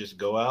to just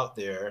go out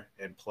there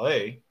and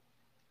play.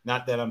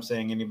 Not that I'm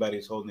saying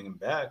anybody's holding him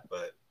back,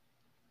 but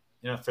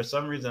for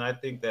some reason I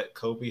think that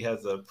Kobe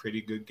has a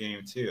pretty good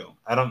game too.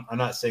 I'm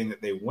not saying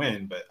that they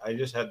win, but I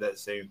just had that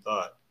same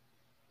thought.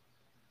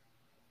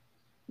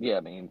 Yeah,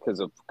 I mean,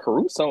 because if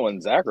Caruso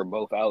and Zach are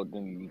both out,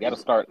 then you got to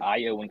start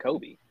Ayo and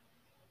Kobe.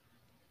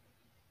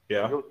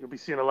 Yeah. You'll be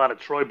seeing a lot of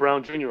Troy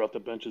Brown Jr. off the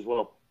bench as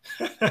well.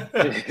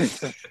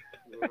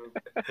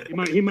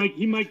 He might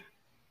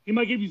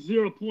give you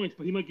 0 points,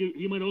 but he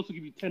might also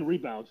give you 10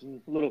 rebounds and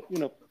a little,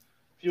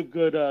 few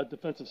good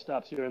defensive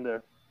stops here and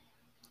there.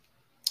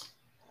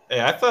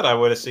 Hey, I thought I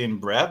would have seen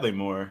Bradley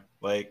more.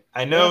 Like,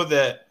 I know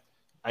that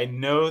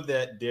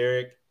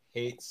Derek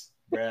hates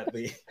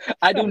Bradley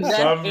I do for not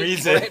some hate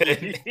reason.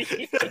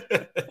 Bradley.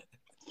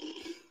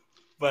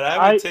 But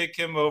I would take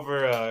him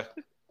over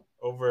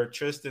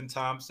Tristan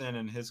Thompson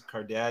and his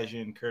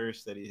Kardashian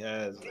curse that he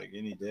has like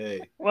any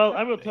day. Well,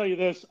 I will tell you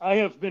this. I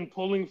have been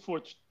pulling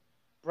for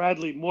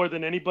Bradley more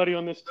than anybody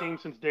on this team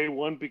since day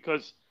one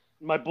because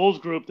in my Bulls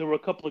group, there were a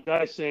couple of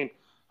guys saying,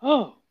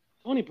 oh,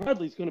 Tony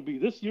Bradley's going to be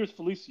this year's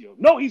Felicio.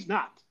 No, he's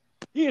not.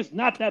 He is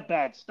not that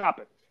bad. Stop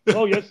it.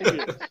 Oh, yes, he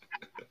is.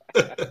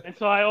 And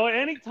so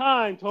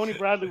anytime Tony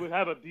Bradley would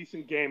have a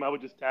decent game, I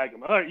would just tag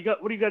him. All right,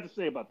 what do you got to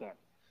say about that?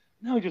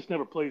 No, he just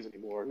never plays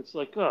anymore. And it's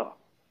like, oh.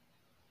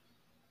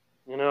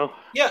 Yeah,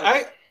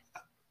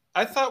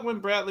 I thought when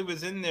Bradley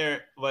was in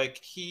there, like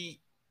he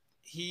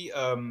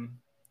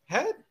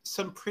had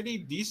some pretty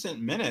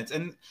decent minutes.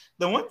 And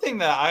the one thing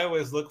that I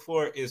always look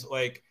for is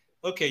like,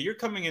 okay, you're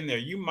coming in there.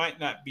 You might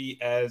not be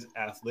as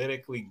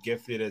athletically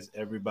gifted as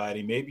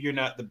everybody. Maybe you're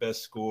not the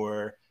best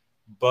scorer,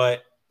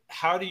 but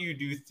how do you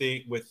do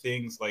with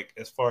things like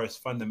as far as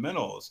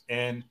fundamentals?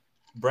 And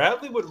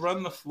Bradley would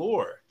run the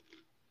floor.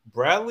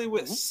 Bradley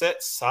would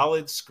set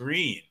solid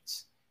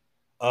screens.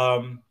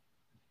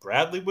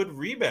 Bradley would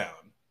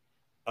rebound.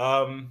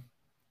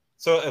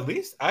 So at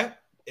least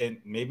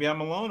and maybe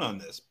I'm alone on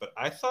this, but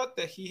I thought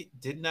that he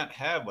did not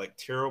have like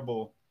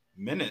terrible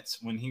minutes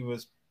when he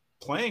was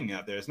playing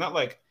out there. It's not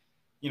like,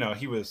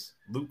 he was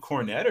Luke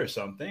Cornett or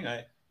something.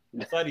 I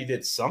thought he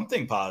did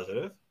something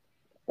positive.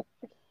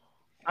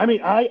 I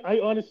mean, I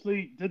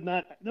honestly did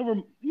not. Never,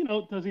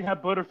 does he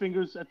have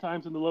butterfingers at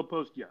times in the low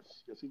post? Yes,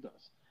 he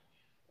does.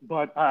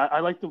 But I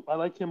like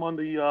him on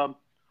the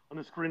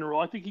screen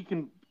roll. I think he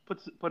can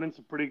put in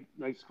some pretty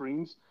nice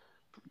screens.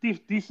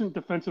 Decent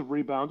defensive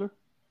rebounder.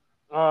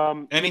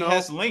 And he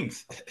has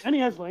length.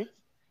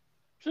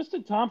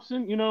 Tristan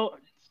Thompson,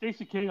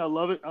 Stacey King, I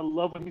love it. I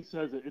love when he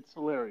says it. It's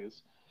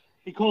hilarious.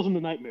 He calls him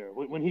the nightmare.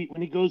 When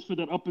he goes for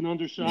that up and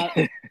under shot,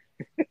 he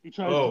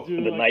tries to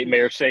do the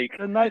nightmare shake.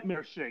 The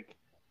nightmare shake.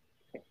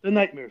 The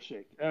nightmare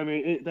shake. I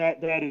mean,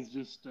 that is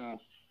just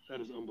that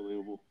is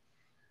unbelievable.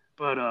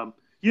 But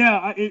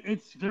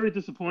it's very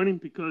disappointing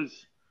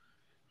because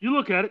you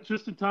look at it,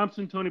 Tristan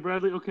Thompson, Tony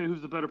Bradley. Okay,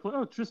 who's the better player?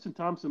 Oh, Tristan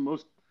Thompson.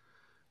 Most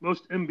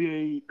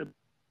NBA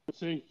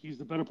say he's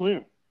the better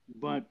player,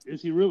 but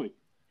is he really?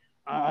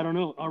 I don't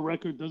know. Our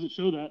record doesn't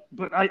show that,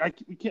 but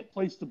we can't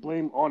place the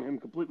blame on him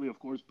completely, of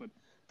course. But it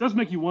does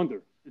make you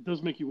wonder.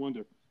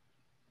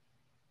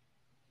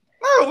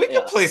 No, we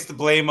can place the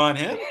blame on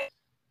him.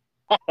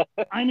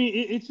 I mean,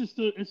 it's just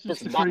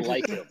not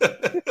like him.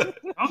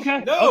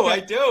 Okay. No, okay. I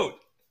don't.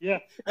 Yeah,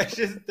 I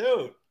just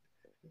don't.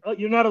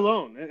 You're not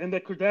alone. And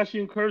the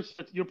Kardashian curse,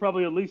 you're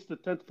probably at least the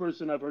 10th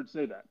person I've heard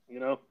say that.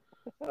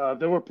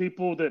 There were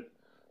people that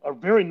are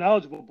very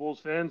knowledgeable Bulls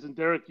fans, and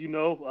Derek,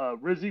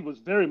 Rizzy was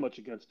very much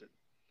against it.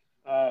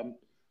 From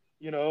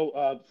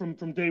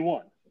day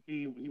one,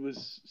 he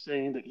was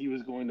saying that he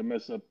was going to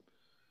mess up.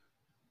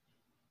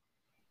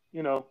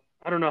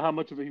 I don't know how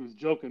much of it he was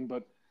joking,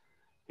 but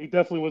he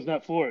definitely was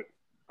not for it.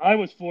 I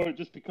was for it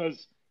just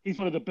because he's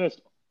one of the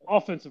best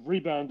offensive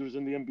rebounders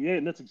in the NBA,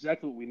 and that's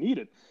exactly what we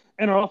needed.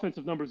 And our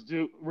offensive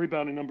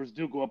rebounding numbers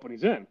do go up when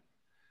he's in.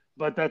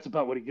 But that's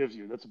about what he gives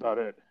you. That's about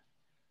it.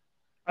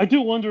 I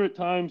do wonder at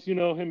times,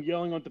 him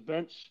yelling on the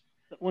bench.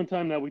 At one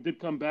time now, we did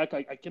come back.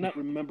 I cannot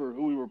remember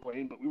who we were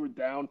playing, but we were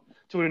down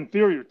to an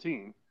inferior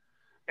team.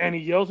 And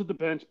he yells at the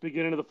bench,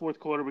 beginning of the fourth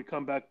quarter. We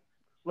come back,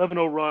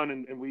 11-0 run,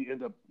 and we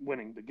end up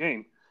winning the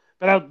game.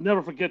 But I'll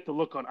never forget the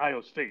look on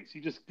Ayo's face. He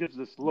just gives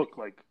this look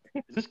like,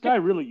 is this guy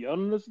really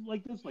yelling us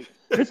like this? Like,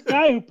 this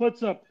guy who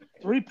puts up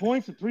 3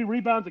 points and 3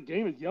 rebounds a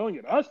game is yelling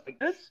at us like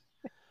this?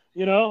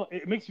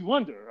 It makes you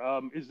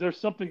wonder, is there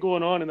something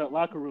going on in that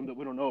locker room that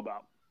we don't know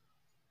about?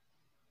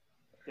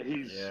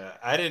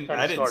 I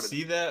didn't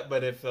see that,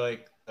 but if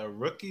like a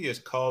rookie is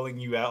calling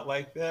you out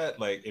like that,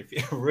 like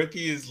if a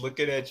rookie is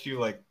looking at you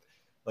like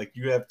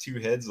you have 2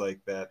 heads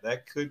like that,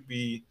 that could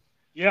be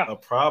a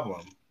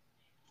problem.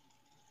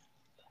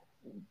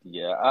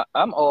 Yeah,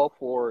 I'm all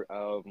for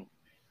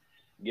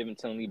giving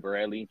Tony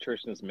Bradley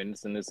Tristan's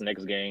minutes in this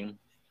next game,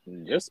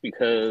 just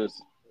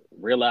because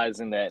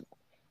realizing that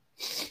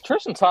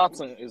Tristan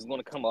Thompson is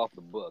going to come off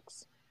the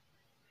books.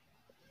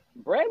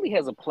 Bradley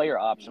has a player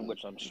option,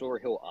 which I'm sure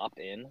he'll opt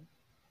in.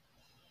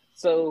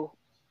 So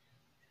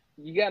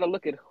you got to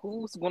look at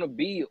who's going to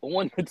be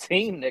on the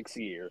team next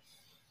year.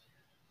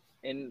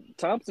 And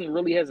Thompson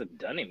really hasn't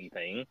done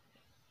anything.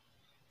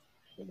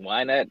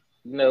 Why not,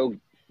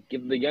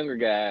 give the younger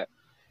guy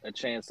a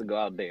chance to go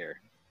out there,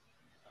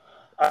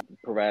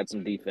 provide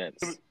some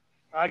defense?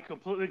 I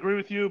completely agree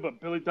with you, but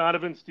Billy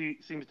Donovan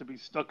seems to be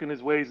stuck in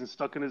his ways and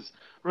stuck in his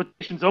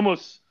rotations,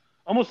 almost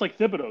like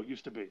Thibodeau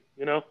used to be.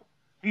 You know,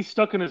 he's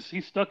stuck in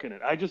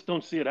it. I just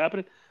don't see it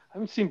happening. I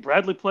haven't seen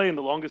Bradley play in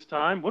the longest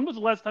time. When was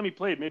the last time he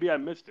played? Maybe I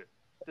missed it.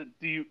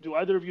 Do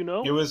either of you It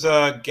know? was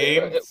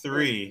game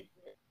three.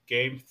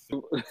 Game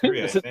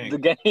three, I think.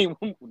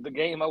 the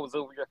game I was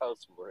over your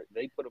house for.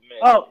 They put him in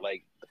Oh,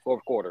 like the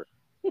fourth quarter.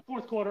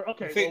 fourth quarter. I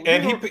Okay, think- well,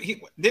 and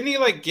he didn't he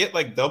like get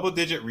like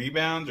double-digit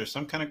rebounds or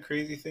some kind of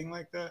crazy thing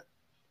like that.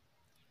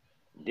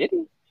 Did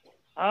he?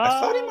 I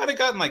thought he might have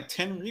gotten like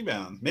 10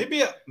 rebounds.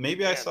 Maybe I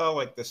Yeah. saw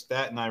like the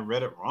stat and I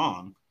read it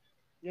wrong.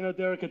 You know,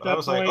 Derek, at But that I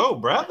was point, like, oh,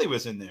 Bradley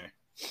was in there.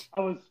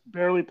 I was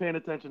barely paying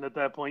attention at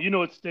that point. You know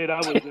what state I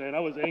was in. I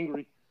was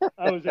angry.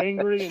 I was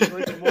angry and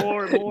drinking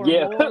more and more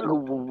Yeah, and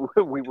more.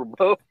 we were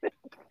both.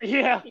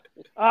 Yeah,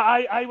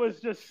 I was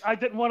just I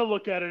didn't want to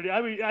look at it.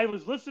 I mean, I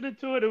was listening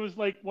to it. It was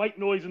like white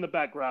noise in the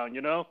background,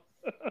 you know.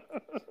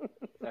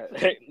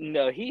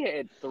 No, he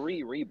had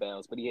 3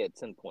 rebounds, but he had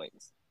 10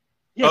 points.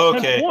 He had 10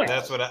 Okay, points.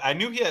 that's what I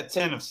knew. He had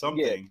 10 of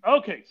something.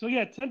 Okay, so he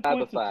had 10 5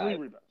 points of and 3 5.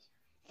 rebounds.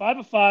 5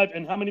 of 5,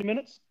 and how many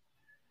minutes?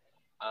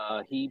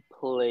 He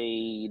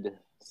played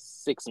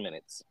 6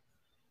 minutes.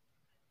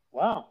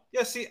 Wow.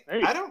 Yeah, see,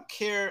 Hey. I don't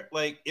care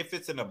like if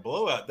it's in a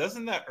blowout.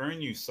 Doesn't that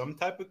earn you some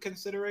type of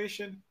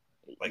consideration?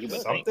 Like You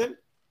would something? think.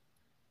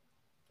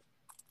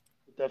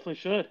 It definitely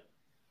should.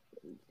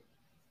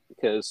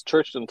 Because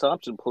Tristan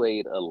Thompson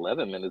played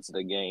 11 minutes of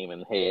the game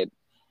and had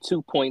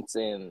 2 points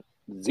and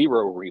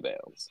 0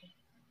 rebounds.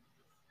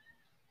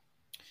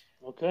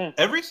 Okay.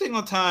 Every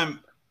single time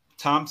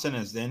Thompson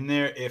is in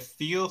there, it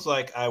feels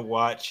like I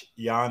watch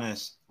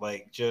Giannis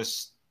like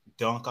just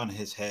dunk on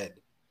his head.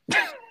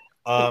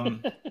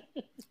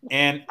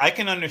 And I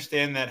can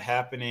understand that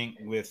happening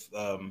with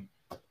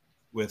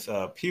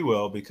P.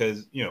 Will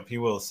because P.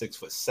 Will is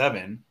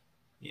 6'7",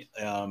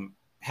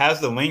 has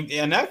the length,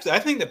 and actually I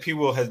think that P.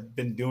 Will has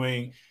been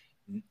doing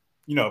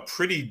a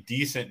pretty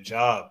decent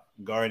job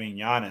guarding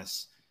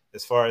Giannis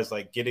as far as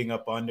like getting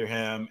up under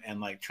him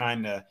and like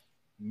trying to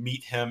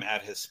meet him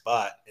at his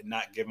spot and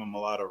not give him a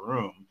lot of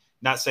room.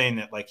 Not saying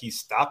that like he's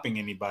stopping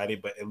anybody,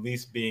 but at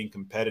least being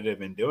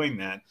competitive in doing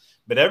that.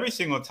 But every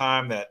single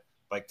time that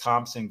like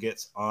Thompson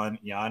gets on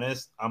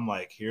Giannis, I'm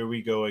like, here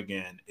we go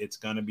again. It's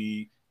going to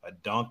be a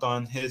dunk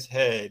on his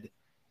head.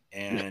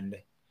 And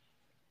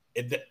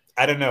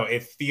I don't know.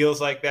 It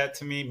feels like that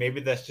to me. Maybe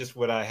that's just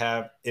what I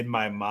have in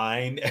my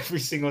mind every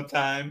single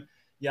time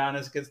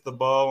Giannis gets the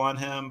ball on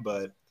him.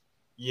 But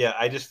yeah,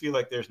 I just feel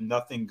like there's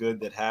nothing good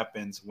that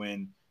happens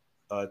when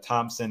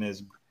Thompson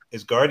is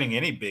guarding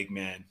any big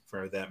man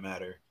for that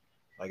matter.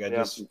 Like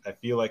I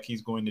feel like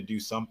he's going to do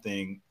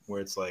something where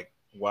it's like,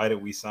 why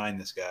did we sign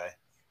this guy?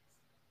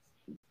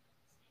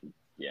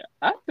 Yeah,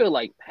 I feel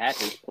like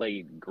Packers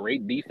played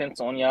great defense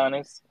on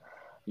Giannis.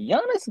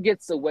 Giannis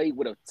gets away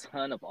with a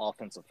ton of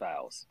offensive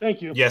fouls.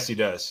 Thank you. Yes, he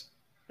does.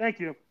 Thank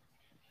you.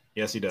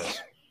 Yes, he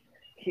does.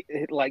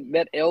 Like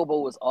that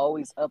elbow is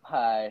always up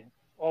high.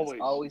 Always.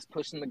 It's always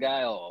pushing the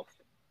guy off.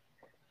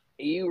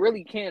 You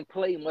really can't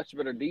play much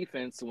better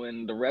defense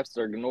when the refs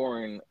are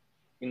ignoring,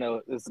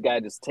 this guy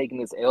just taking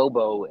his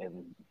elbow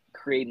and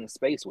creating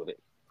space with it.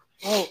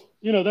 Oh,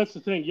 that's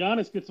the thing.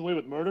 Giannis gets away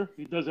with murder.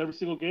 He does every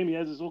single game. He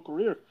has his whole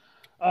career.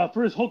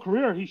 For his whole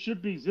career, he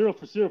should be 0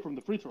 for 0 from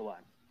the free throw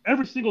line.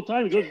 Every single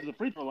time he goes to the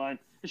free throw line,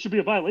 it should be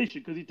a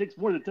violation because he takes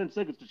more than 10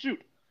 seconds to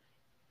shoot.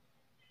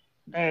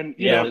 And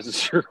this is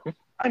true.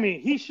 I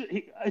mean,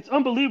 it's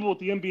unbelievable what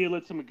the NBA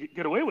lets him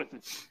get away with.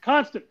 It's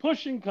constant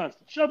pushing,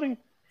 constant shoving,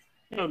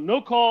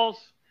 no calls.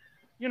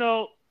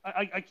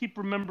 I keep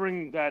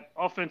remembering that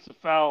offensive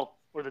foul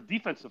or the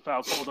defensive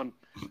foul called on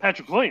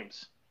Patrick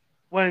Williams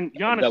when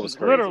Giannis was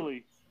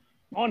literally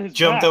on his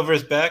jumped back. over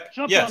his back.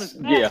 Jumped yes. on his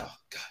back. Yeah.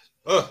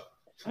 Oh, God.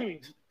 I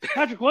mean,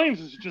 Patrick Williams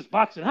is just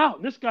boxing out,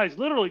 and this guy's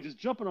literally just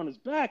jumping on his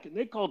back, and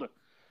they called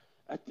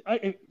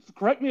it.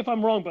 Correct me if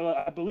I'm wrong,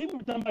 but I believe we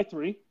were done by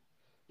 3.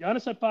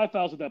 Giannis had 5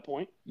 fouls at that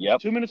point. Yep.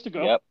 2 minutes to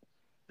go. Yep.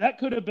 That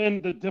could have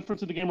been the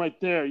difference in the game right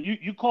there.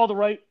 You call the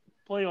right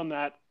play on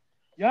that.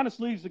 Giannis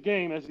leaves the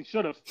game as he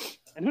should have,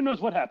 and who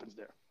knows what happens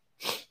there.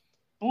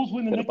 Bulls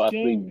win the Could have next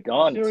game. possibly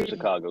gone to Series-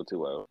 Chicago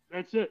 2-0.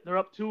 That's it. They're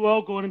up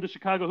 2-0 going into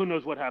Chicago. Who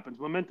knows what happens?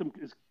 Momentum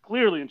is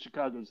clearly in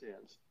Chicago's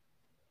hands.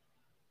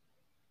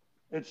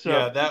 It's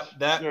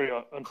that very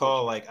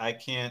call, like I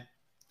can't,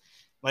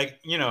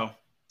 like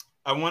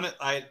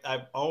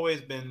I've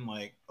always been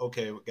like,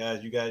 okay,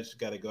 guys, you guys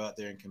got to go out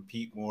there and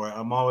compete more.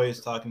 I'm always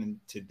talking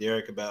to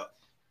Derek about,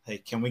 hey,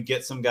 can we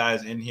get some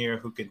guys in here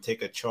who can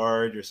take a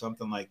charge or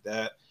something like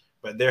that?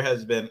 But there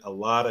has been a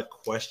lot of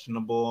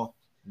questionable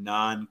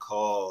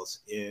non-calls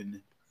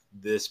in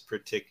this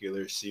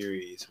particular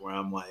series where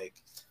I'm like,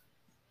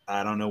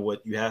 I don't know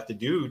what you have to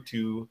do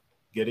to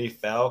get a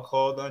foul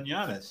called on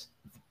Giannis.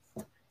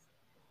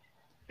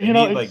 They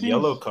need like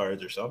yellow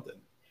cards or something.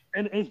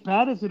 And as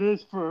bad as it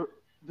is for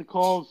the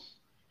calls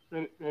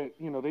that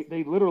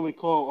they literally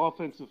call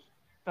offensive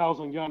fouls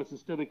on Giannis,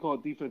 instead they call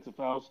it defensive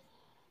fouls.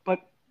 But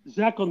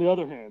Zach, on the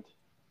other hand,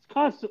 is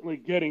constantly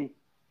getting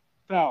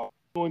fouled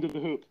going to the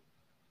hoop.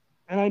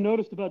 And I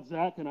noticed about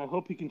Zach, and I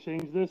hope he can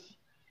change this.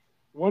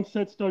 Once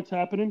that starts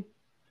happening,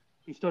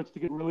 he starts to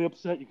get really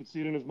upset. You can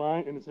see it in his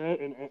mind, in his head,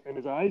 and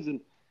his eyes,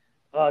 and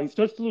he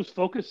starts to lose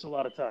focus a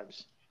lot of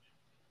times.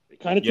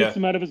 It kind of takes Yeah.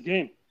 him out of his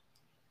game,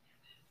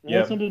 and Yeah.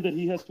 that's something that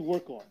he has to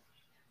work on.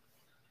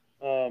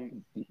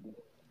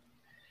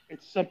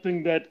 It's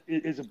something that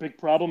is a big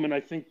problem, and I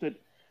think that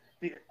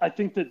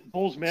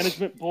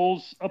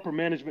Bulls upper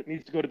management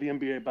needs to go to the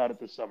NBA about it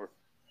this summer.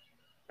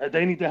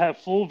 They need to have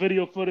full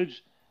video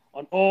footage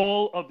on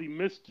all of the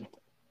missed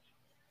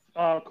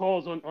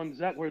calls on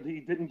Zach where he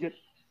didn't get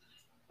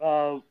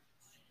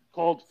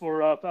called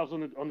for fouls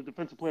on the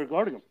defensive player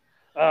guarding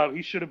him.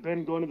 He should have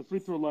been going to the free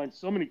throw line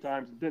so many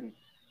times and didn't.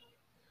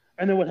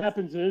 And then what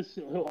happens is,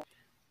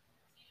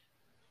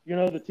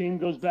 the team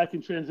goes back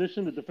in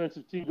transition, the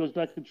defensive team goes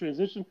back in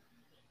transition,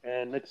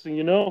 and next thing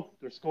you know,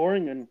 they're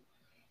scoring, and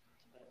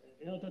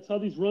that's how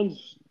these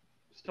runs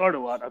start a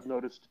lot, I've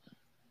noticed.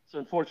 It's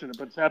unfortunate,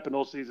 but it's happened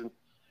all season.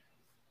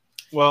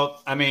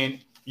 Well, I mean,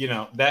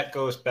 that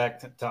goes back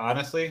to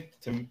honestly,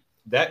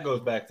 that goes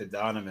back to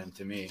Donovan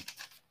to me.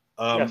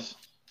 Yes.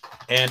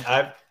 And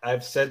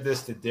I've said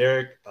this to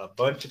Derek a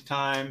bunch of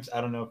times. I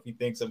don't know if he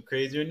thinks I'm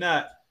crazy or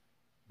not,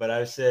 but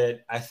I've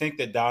said I think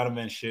that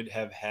Donovan should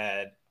have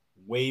had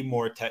way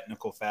more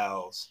technical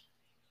fouls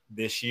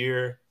this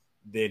year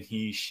than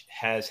he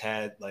has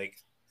had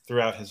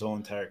throughout his whole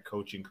entire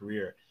coaching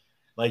career.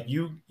 Like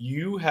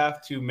you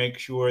have to make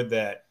sure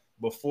that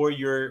before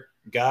your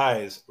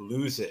guys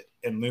lose it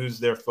and lose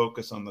their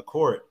focus on the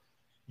court,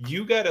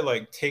 you got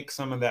to take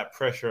some of that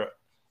pressure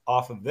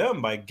off of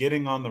them by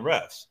getting on the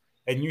refs.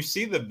 And you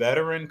see the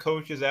veteran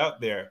coaches out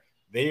there,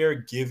 they are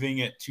giving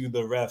it to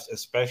the refs,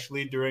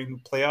 especially during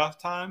playoff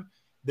time.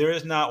 There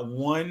is not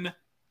one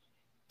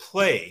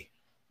play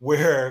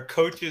where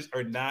coaches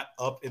are not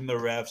up in the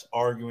refs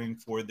arguing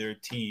for their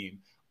team,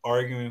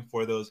 arguing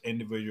for those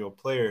individual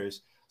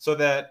players, so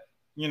that,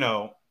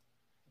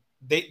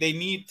 they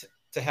need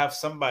to have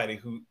somebody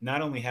who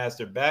not only has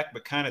their back,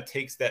 but kind of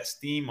takes that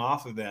steam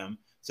off of them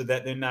so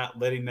that they're not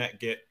letting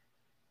that get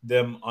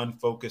them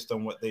unfocused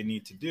on what they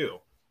need to do.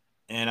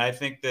 And I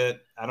think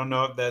that, I don't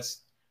know if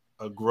that's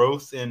a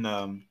growth in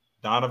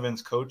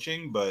Donovan's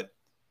coaching, but,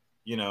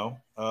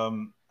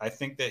 I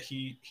think that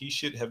he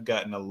should have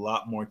gotten a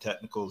lot more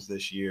technicals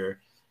this year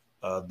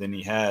than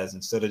he has,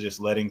 instead of just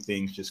letting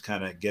things just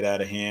kind of get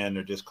out of hand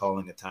or just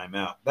calling a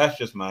timeout. That's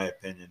just my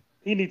opinion.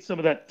 He needs some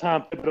of that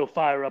Tom Thibodeau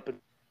fire up.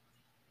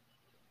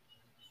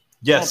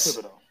 Yes.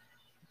 Tom Thibodeau.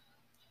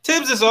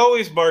 Tibbs is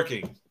always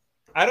barking.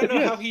 I don't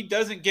know how he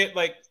doesn't get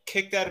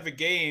kicked out of a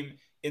game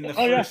in the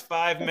first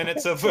 5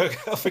 minutes of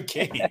a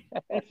game.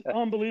 It's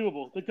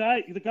unbelievable. The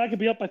guy could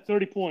be up by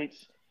 30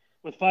 points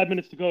with 5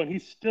 minutes to go, and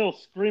he's still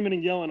screaming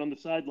and yelling on the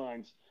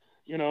sidelines.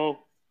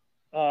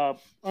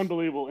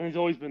 Unbelievable. And he's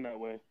always been that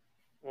way.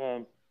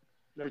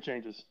 Never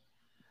changes.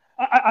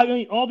 I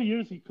mean, all the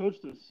years he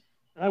coached us,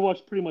 and I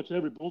watched pretty much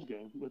every Bulls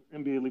game with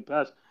NBA League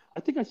Pass. I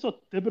think I saw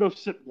Thibodeau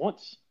sit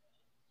once,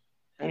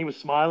 and he was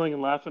smiling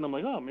and laughing. I'm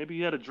like, oh, maybe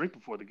he had a drink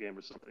before the game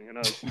or something.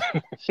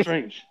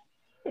 Strange.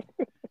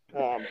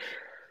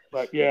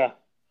 But yeah,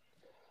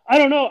 I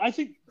don't know. I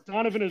think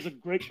Donovan is a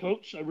great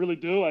coach. I really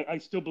do. I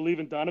still believe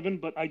in Donovan,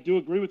 but I do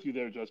agree with you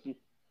there, Justin.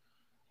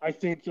 I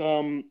think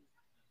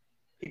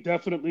he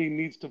definitely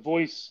needs to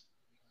voice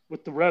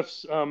with the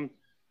refs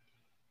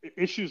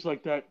issues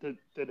like that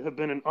have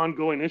been an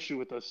ongoing issue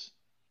with us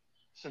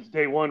since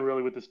day one,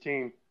 really, with this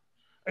team.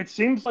 It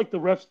seems like the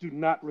refs do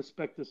not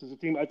respect us as a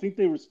team. I think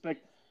they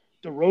respect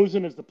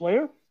DeRozan as the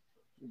player,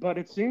 but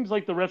it seems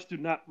like the refs do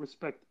not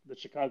respect the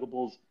Chicago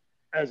Bulls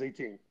as a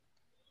team.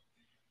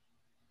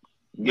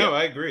 No,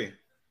 I agree.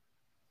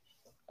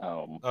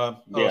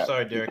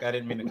 Sorry, Derek. I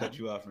didn't mean to cut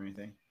you off or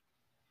anything.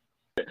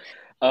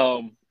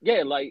 I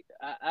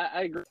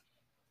agree.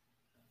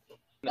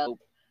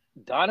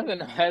 Donovan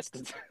has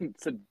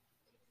to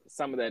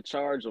some of that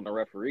charge on the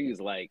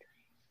referees.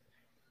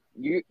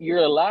 You're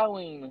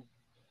allowing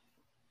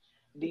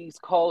these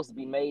calls to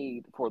be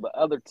made for the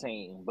other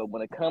team, but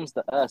when it comes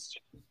to us,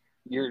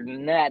 you're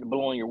not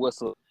blowing your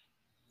whistle.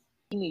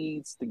 He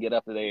needs to get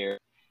up there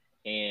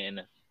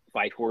and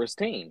fight for his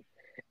team.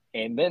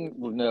 And then,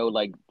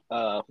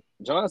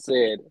 John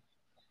said,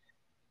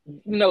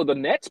 the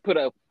Nets put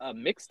up a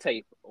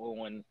mixtape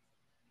on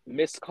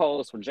missed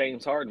calls for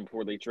James Harden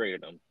before they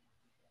traded him.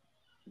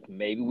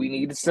 Maybe we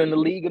need to send the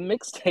league a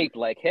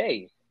mixtape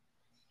hey,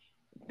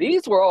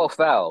 these were all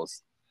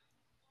fouls.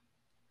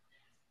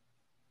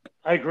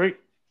 I agree.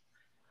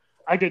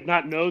 I did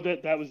not know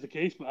that was the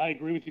case, but I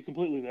agree with you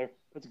completely there.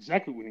 That's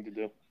exactly what we need to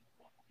do.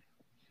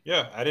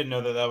 Yeah, I didn't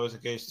know that was the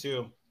case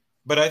too.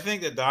 But I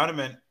think that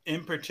Donovan,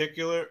 in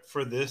particular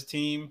for this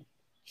team,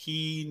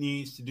 he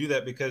needs to do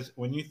that, because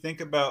when you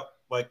think about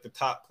the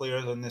top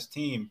players on this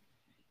team,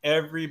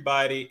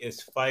 everybody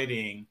is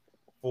fighting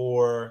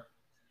for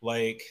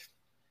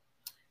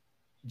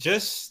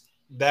just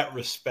that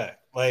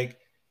respect. When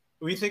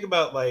you think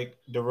about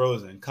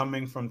DeRozan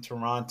coming from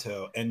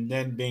Toronto and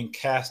then being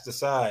cast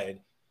aside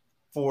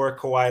for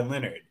Kawhi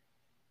Leonard,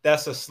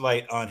 that's a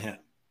slight on him.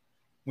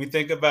 We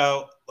think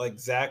about like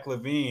Zach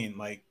LaVine,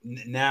 like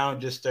now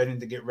just starting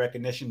to get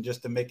recognition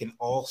just to make an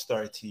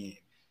all-star team,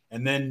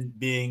 and then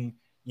being,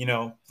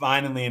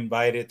 finally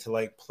invited to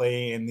like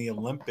play in the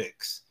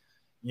Olympics.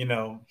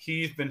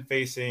 He's been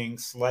facing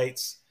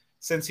slights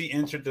since he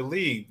entered the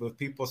league, with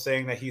people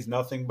saying that he's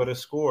nothing but a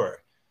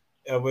scorer.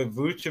 With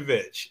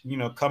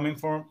Vucevic, coming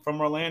from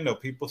Orlando,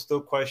 people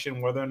still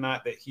question whether or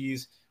not that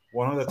he's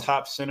one of the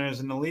top centers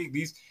in the league.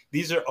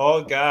 These are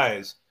all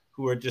guys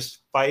who are just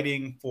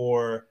fighting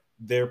for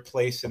their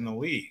place in the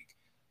league.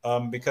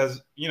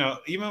 Because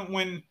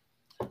even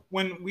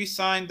when we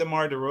signed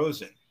DeMar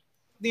DeRozan,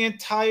 the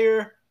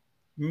entire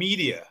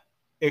media,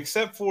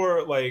 except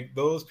for like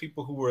those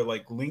people who were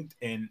like linked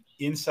in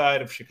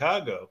inside of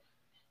Chicago,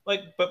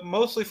 but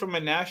mostly from a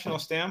national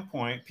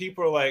standpoint,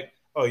 people are like,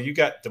 "Oh, you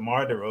got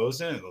DeMar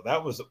DeRozan? Well,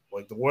 that was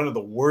like one of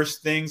the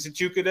worst things that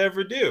you could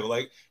ever do."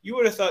 Like, you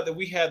would have thought that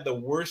we had the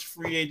worst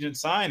free agent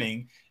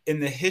signing in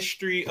the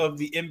history of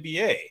the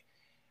NBA,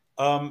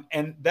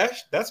 and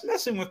that's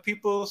messing with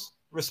people's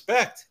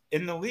respect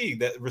in the league,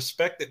 that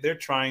respect that they're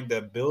trying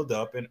to build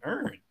up and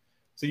earn.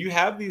 So you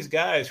have these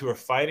guys who are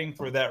fighting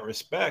for that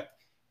respect,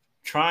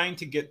 trying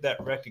to get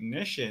that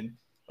recognition.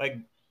 Like,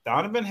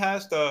 Donovan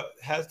has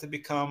to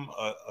become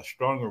a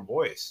stronger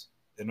voice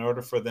in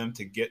order for them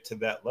to get to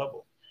that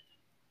level.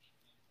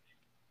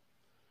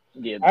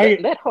 Yeah,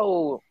 that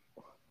whole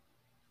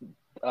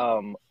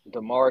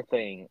DeMar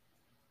thing,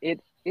 it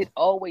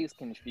always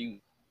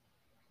confuses,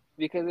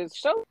 because it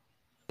shows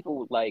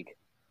people like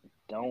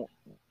don't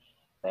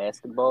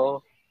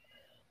basketball,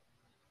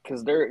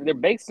 because they're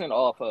basing it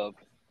off of,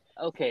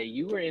 okay,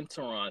 you were in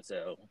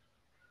Toronto,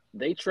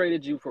 they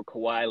traded you for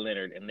Kawhi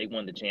Leonard and they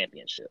won the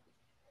championship.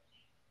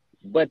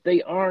 But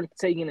they aren't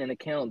taking into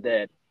account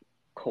that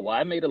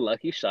Kawhi made a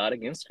lucky shot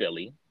against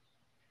Philly.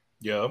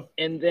 Yeah.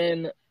 And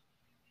then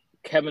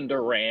Kevin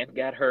Durant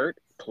got hurt.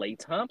 Klay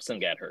Thompson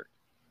got hurt.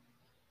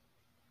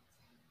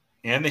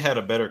 And they had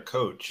a better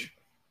coach.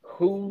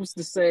 Who's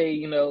to say,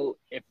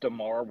 if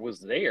DeMar was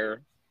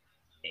there,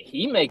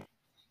 he may,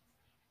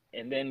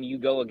 and then you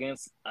go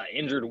against an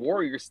injured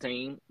Warriors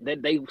team,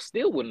 that they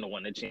still wouldn't have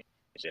won the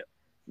championship.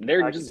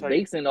 They're just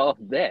basing off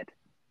that.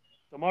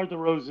 DeMar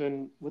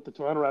DeRozan with the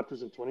Toronto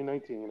Raptors in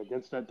 2019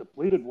 against that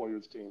depleted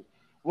Warriors team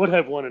would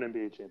have won an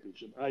NBA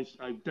championship. I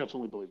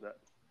definitely believe that.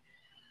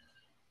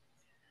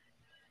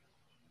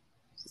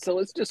 So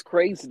it's just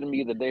crazy to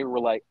me that they were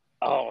like,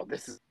 "Oh,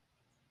 this is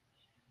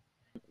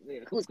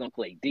who's going to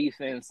play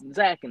defense?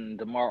 Zach and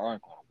DeMar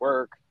aren't going to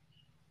work."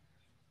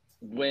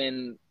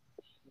 When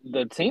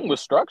the team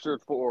was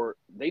structured for,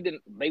 they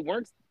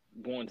weren't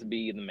going to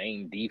be the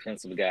main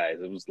defensive guys.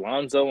 It was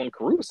Lonzo and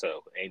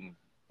Caruso, and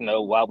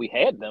while we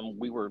had them,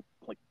 we were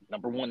like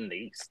number one in the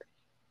East.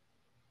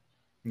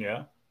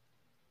 Yeah.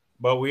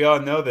 But we all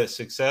know that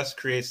success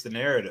creates the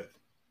narrative.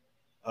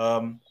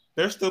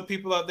 There's still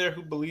people out there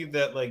who believe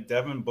that like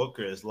Devin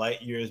Booker is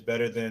light years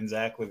better than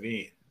Zach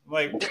LaVine.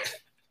 Like,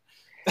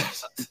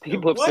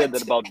 people have said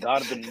that about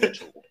Donovan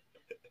Mitchell.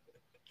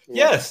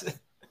 Yes.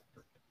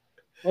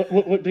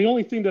 The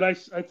only thing that I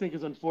think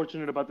is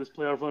unfortunate about this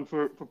playoff run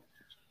for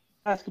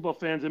basketball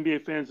fans,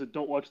 NBA fans that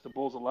don't watch the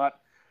Bulls a lot,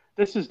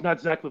 this is not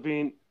Zach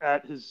LaVine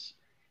at his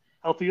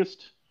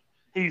healthiest.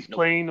 He's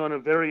playing on a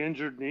very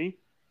injured knee.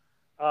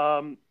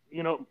 A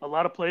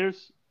lot of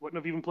players wouldn't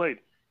have even played.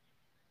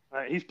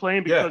 He's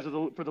playing because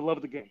for the love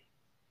of the game.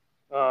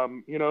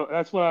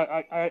 That's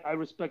why I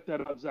respect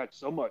that about Zach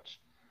so much.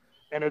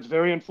 And it's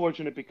very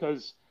unfortunate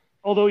because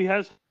although he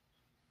has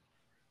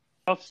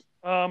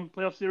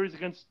playoff series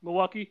against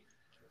Milwaukee,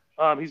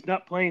 he's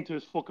not playing to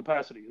his full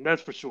capacity, and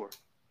that's for sure.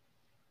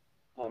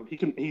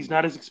 He's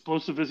not as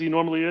explosive as he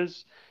normally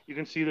is. You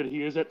can see that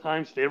he is at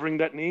times favoring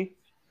that knee.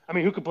 I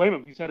mean, who could blame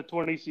him? He's had a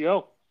torn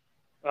ACL.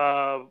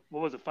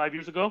 What was it, 5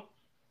 years ago?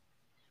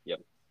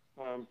 Yep.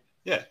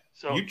 Yeah.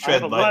 So you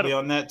tread lightly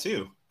on that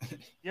too.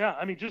 Yeah,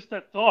 I mean, just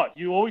that thought.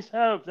 You always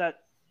have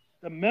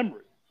the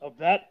memory of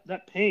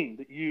that pain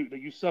that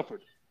you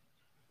suffered,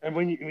 and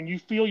when you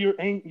feel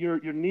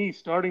your knee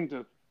starting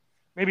to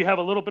maybe have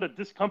a little bit of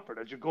discomfort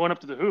as you're going up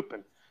to the hoop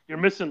and you're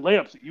missing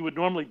layups that you would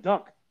normally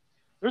dunk.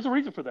 There's a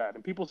reason for that,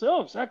 and people say,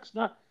 "Oh, Zach's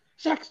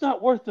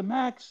not worth the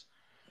max.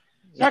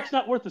 Zach's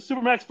not worth the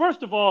supermax."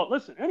 First of all,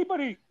 listen,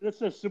 anybody that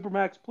says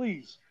supermax,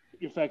 please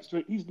get your facts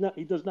straight.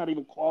 He does not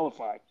even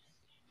qualify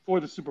for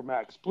the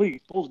supermax.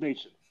 Please, Bulls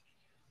Nation,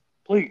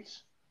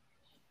 please.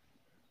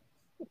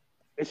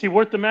 Is he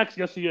worth the max?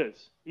 Yes, he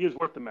is. He is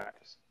worth the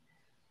max.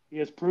 He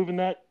has proven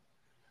that.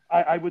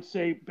 I would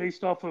say,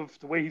 based off of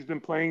the way he's been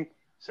playing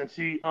since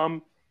he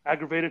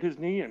aggravated his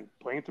knee and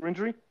playing through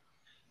injury,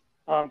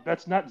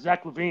 that's not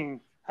Zach LaVine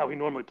how he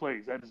normally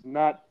plays. That is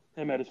not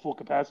him at his full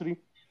capacity.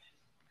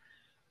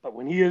 But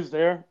when he is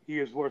there, he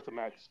is worth the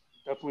max.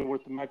 Definitely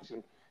worth the max,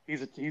 and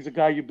he's a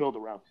guy you build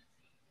around.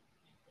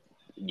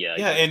 Yeah,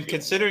 and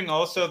considering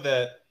also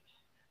that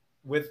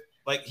with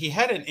he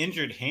had an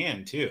injured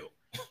hand too.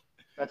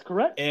 That's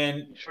correct.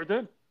 And he sure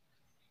did.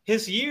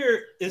 His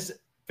year is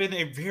been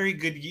a very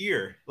good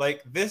year.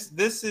 Like this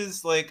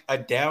is like a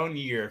down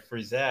year for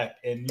Zach,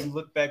 and you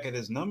look back at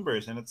his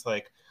numbers, and it's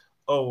like,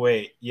 oh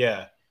wait,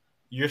 yeah,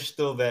 you're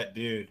still that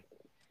dude.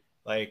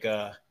 Like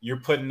you're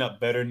putting up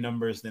better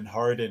numbers than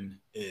Harden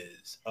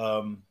is.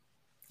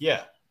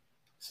 Yeah.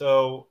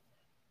 So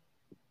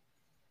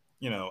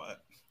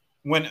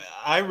when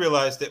I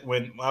realized that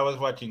when I was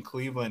watching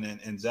Cleveland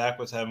and Zach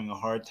was having a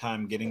hard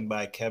time getting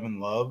by Kevin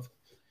Love,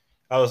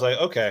 I was like,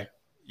 okay,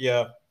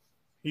 yeah,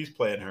 he's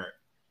playing hurt.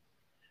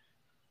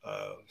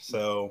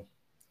 So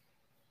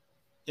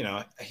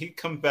he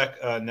comes back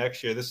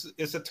next year. This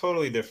is a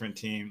totally different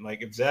team.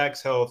 Like if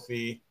Zach's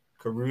healthy,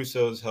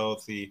 Caruso's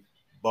healthy,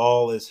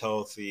 Ball is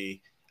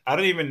healthy. I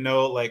don't even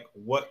know like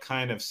what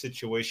kind of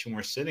situation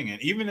we're sitting in.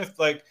 Even if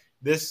like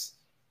this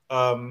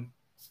um,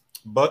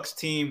 Bucks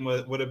team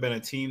would have been a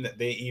team that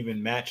they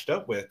even matched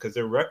up with, because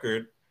their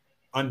record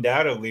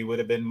undoubtedly would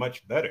have been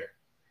much better.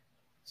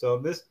 So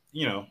this,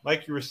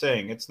 like you were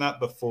saying, it's not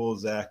the full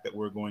Zach that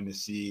we're going to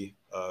see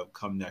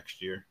come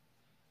next year.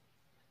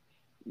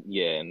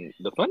 Yeah, and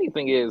the funny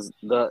thing is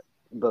the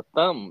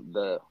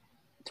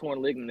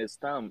torn ligament in his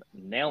thumb.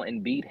 Now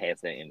Embiid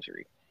has that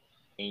injury,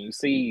 and you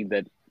see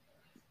that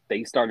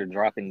they started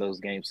dropping those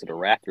games to the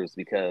Raptors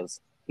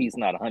because he's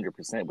not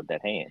 100% with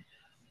that hand.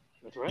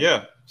 That's right.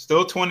 Yeah,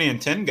 still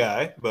 20-10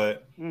 guy,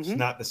 but it's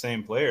not the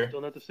same player.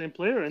 Still not the same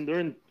player, and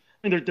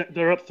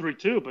they're up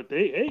 3-2, but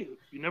you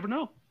never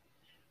know.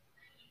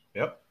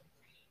 Yep.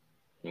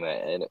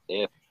 And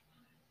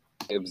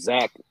if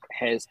Zach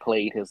has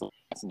played his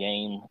last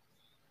game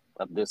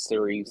of this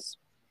series,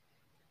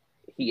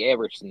 he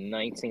averaged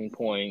 19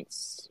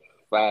 points,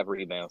 5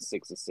 rebounds,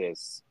 6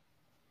 assists,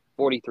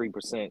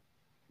 43%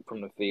 from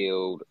the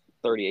field,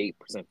 38%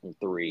 from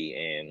three,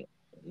 and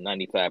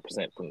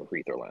 95% from the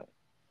free throw line.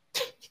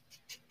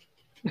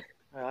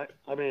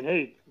 I mean,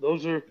 hey,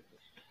 those are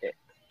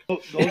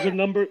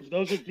numbers.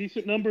 Those are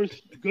decent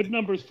numbers, good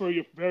numbers for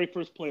your very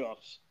first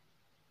playoffs.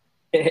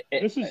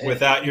 This is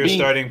without your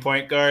starting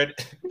point guard,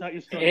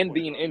 and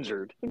being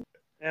injured.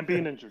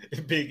 Being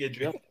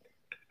injured.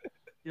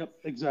 Yep,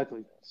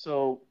 exactly.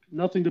 So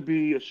nothing to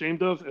be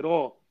ashamed of at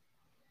all.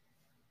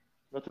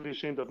 Nothing to be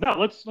ashamed of. Now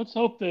let's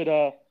hope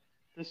that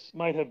this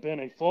might have been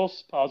a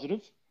false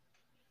positive,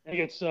 and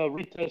he gets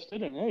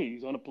retested, and hey,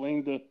 he's on a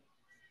plane to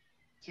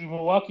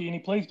Milwaukee, and he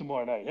plays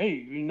tomorrow night. Hey,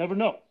 you never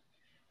know.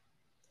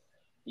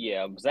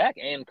 Yeah, Zach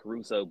and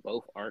Caruso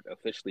both aren't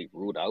officially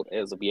ruled out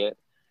as of yet.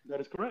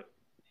 That is correct.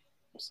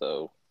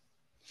 So,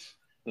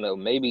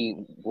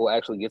 maybe we'll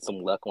actually get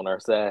some luck on our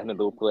side and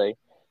they'll play.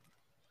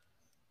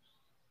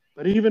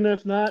 But even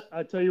if not,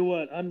 I tell you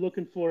what, I'm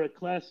looking for a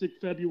classic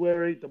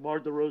February DeMar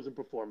DeRozan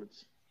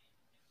performance.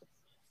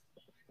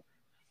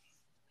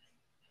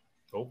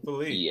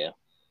 Hopefully. Yeah.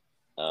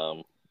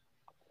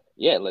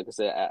 Yeah, like I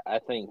said, I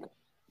think,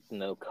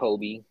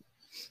 Kobe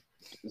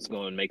is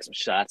going to make some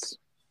shots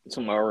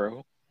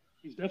tomorrow.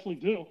 He's definitely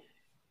due.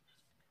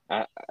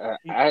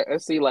 I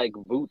see like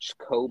Vooch,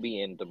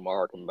 Kobe, and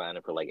DeMar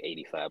combining for like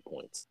 85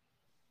 points.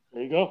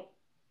 There you go.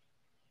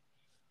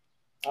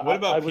 What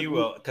about P.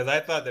 Will? Because I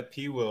thought that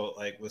P. Will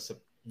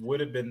would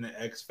have been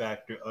the X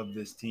factor of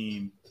this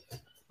team,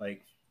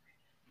 like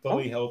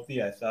fully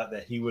healthy. I thought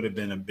that he would have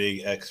been a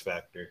big X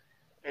factor.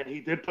 And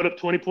he did put up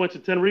 20 points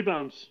and 10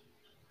 rebounds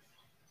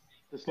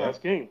this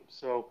last game,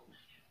 so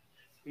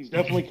he's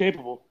definitely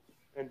capable.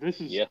 And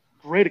this is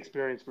great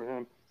experience for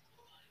him.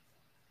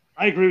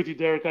 I agree with you,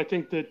 Derek. I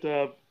think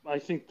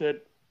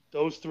that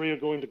those three are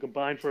going to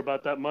combine for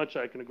about that much.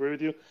 I can agree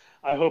with you.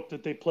 I hope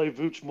that they play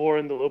Vooch more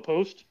in the low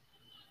post.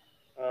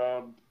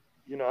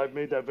 I've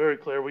made that very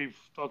clear. We've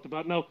talked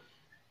about. Now,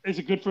 is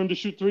it good for him to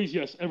shoot threes?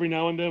 Yes, every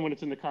now and then when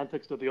it's in the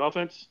context of the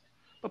offense.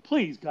 But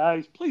please,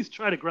 guys, please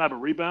try to grab a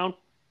rebound.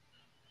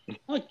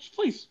 Like,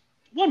 please,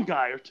 one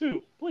guy or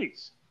two,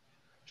 please.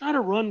 Try to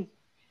run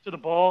to the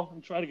ball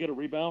and try to get a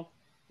rebound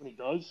when he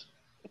does.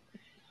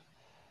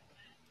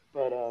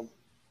 But,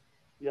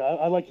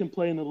 I like him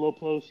playing the low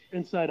post,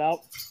 inside out,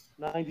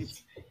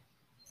 90s.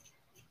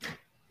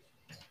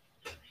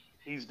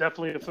 He's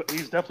definitely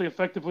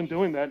effective when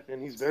doing that,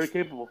 and he's very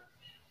capable.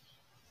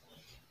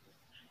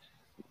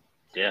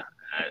 Yeah,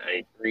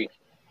 I agree.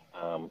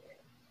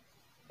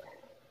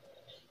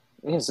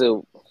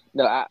 So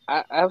no,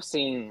 I've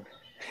seen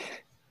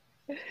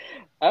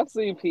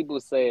people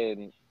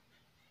saying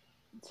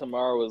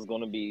tomorrow is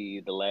going to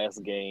be the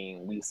last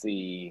game we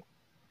see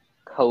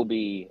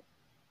Kobe,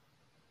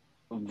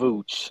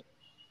 Vooch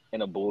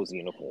in a Bulls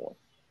uniform.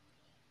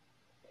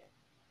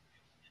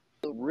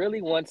 I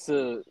really want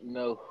to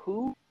know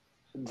who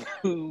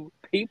do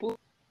people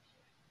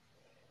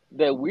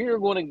that we're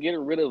going to get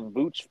rid of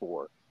Vooch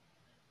for.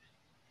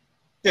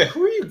 Yeah,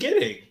 who are you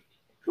getting?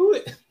 Who?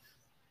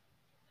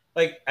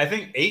 Like, I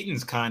think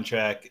Ayton's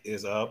contract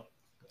is up.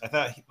 I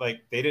thought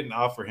they didn't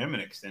offer him an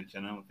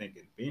extension. I don't think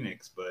in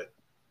Phoenix, but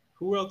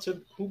who else?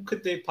 Who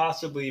could they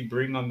possibly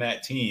bring on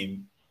that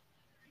team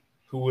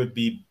who would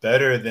be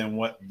better than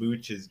what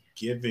Vooch is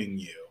giving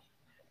you?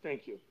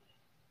 Thank you.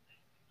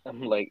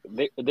 I'm like,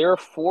 there are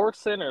 4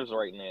 centers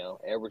right now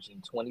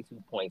averaging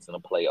 22 points in the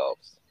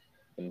playoffs.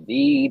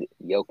 Embiid,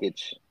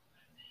 Jokic,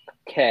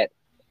 Cat,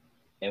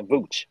 and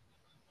Vooch.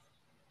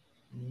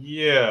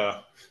 Yeah.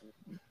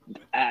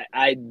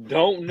 I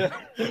don't know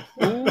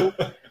who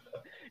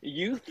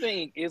you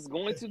think is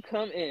going to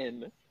come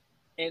in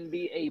and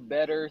be a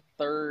better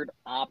third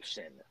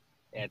option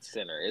at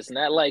center. It's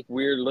not like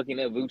we're looking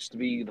at Vooch to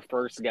be the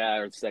first guy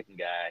or the second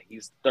guy.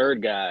 He's the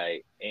third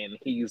guy, and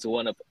he's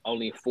one of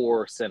only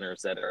 4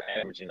 centers that are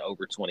averaging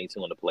over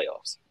 22 in the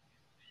playoffs.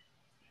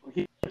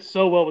 He fits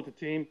so well with the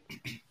team.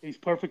 He's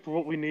perfect for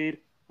what we need.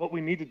 What we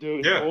need to do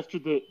is Yeah. bolster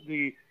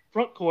the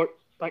front court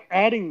by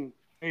adding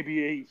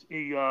maybe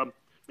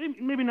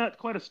maybe not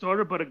quite a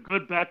starter, but a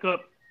good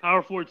backup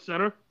power forward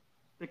center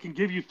that can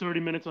give you 30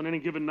 minutes on any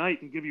given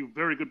night and give you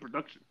very good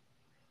production.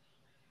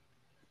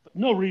 But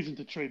no reason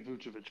to trade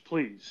Vucevic,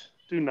 please.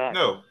 Do not.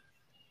 No.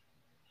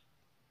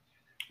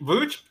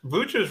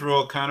 Vucevic's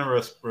role kind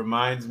of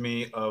reminds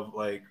me of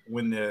like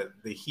when the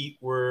Heat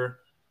were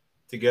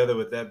together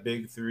with that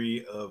big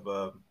three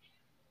of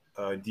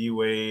D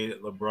Wade,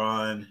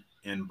 LeBron,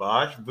 and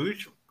Bosh.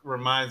 Vooch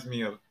reminds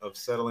me of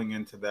settling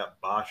into that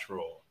Bosh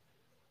role.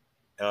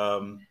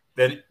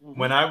 Then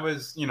when I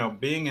was,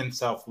 being in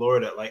South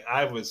Florida, like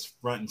I was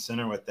front and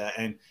center with that,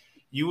 and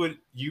you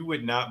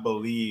would not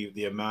believe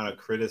the amount of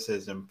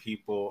criticism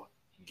people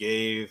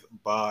gave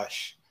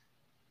Bosh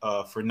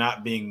for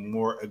not being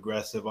more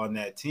aggressive on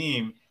that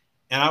team.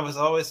 And I was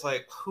always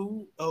like,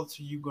 who else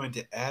are you going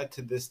to add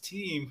to this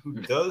team who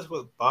does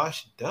what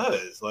Bosh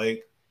does?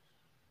 Like,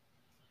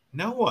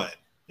 no one.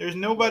 There's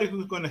nobody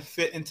who's going to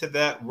fit into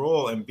that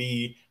role and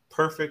be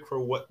perfect for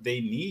what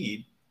they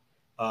need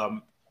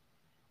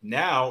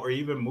now or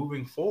even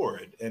moving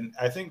forward. And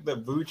I think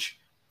that Vooch,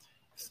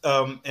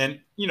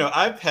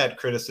 I've had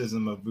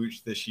criticism of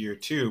Vooch this year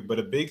too, but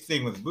a big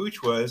thing with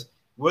Vooch was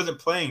he wasn't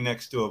playing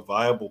next to a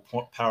viable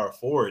power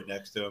forward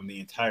next to him the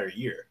entire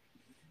year.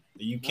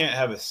 You can't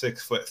have a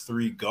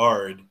 6'3"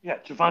 guard. Yeah,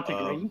 Javonte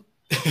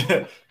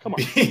Green. Come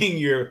on. Being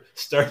your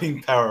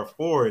starting power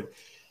forward.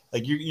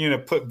 Like you're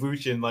gonna put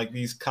Vooch in like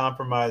these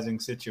compromising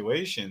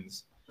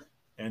situations.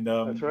 And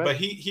That's right. But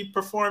he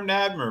performed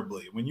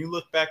admirably. When you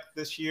look back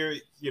this year,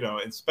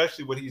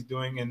 especially what he's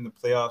doing in the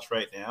playoffs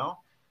right now,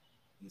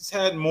 he's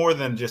had more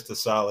than just a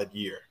solid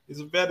year.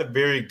 He's had a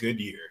very good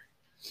year.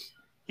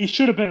 He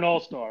should have been an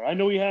all-star. I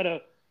know he had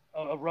a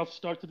rough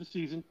start to the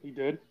season. He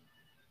did.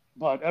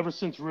 But ever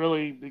since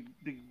really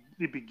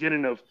the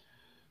beginning of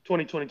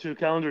 2022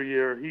 calendar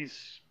year,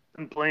 he's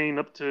been playing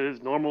up to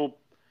his normal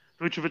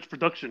Vucevic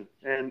production,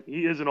 and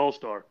he is an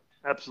all-star.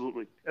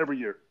 Absolutely. Every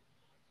year.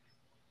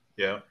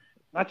 Yeah.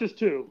 Not just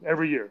 2,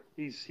 every year.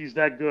 He's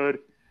that good,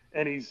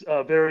 and he's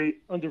very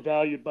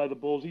undervalued by the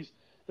Bulls.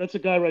 That's a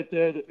guy right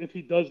there that if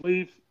he does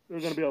leave,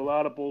 there's going to be a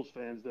lot of Bulls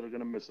fans that are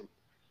going to miss him.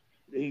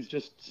 He's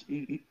just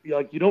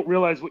like you don't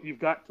realize what you've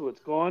got till it's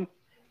gone.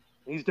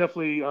 He's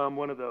definitely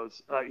one of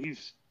those.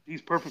 He's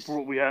perfect for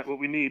what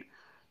we need.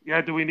 Yeah,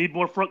 do we need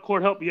more front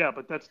court help? Yeah,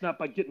 but that's not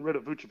by getting rid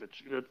of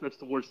Vucevic. That's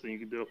the worst thing you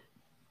can do.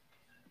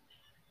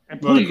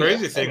 And well, please, the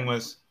crazy thing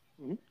was.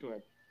 Go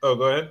ahead. Oh,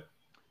 go ahead.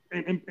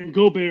 And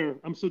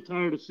Gobert, I'm so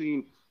tired of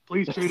seeing.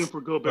 Please trade him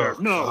for Gobert.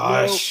 Oh, no.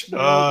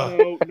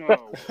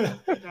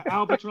 The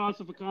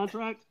albatross of a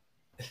contract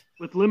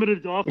with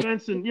limited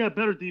offense and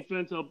better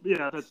defense.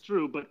 That's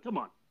true. But come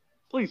on,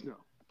 please no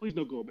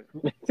Gobert.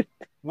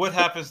 What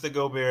happens to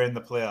Gobert in the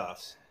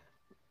playoffs?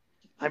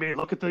 I mean,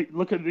 look at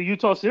the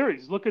Utah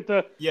series. Look at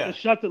the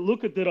shot that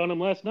Luka did on him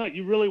last night.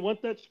 You really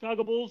want that,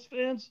 Chicago Bulls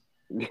fans?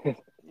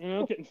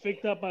 Getting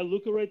faked out by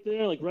Luka right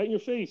there, like right in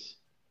your face,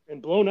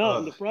 and blown out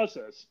in the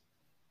process.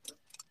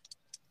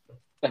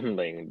 I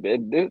mean,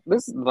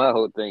 this is my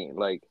whole thing.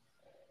 Like,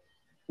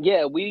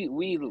 yeah, we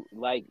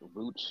like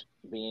Vooch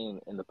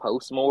being in the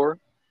post more.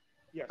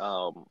 Yes.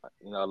 A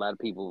lot of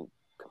people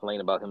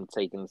complain about him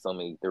taking so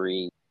many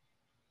threes.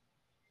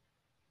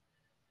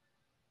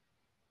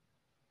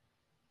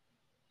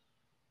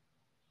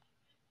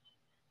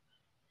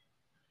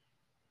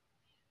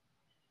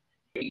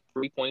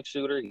 3-point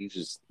shooter. He's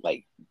just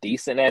like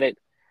decent at it.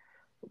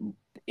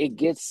 It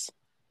gets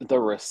the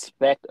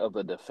respect of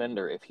a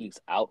defender if he's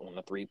out on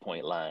the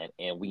 3-point line,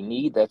 and we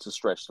need that to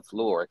stretch the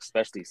floor,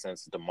 especially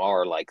since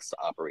DeMar likes to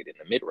operate in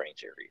the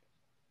mid-range area.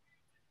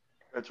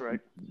 That's right.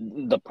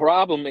 The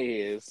problem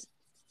is,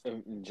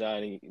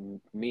 Johnny,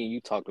 me and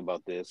you talked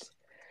about this,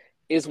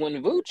 is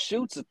when Vooch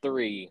shoots a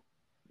 3,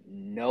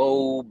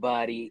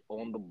 nobody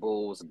on the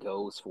Bulls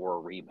goes for a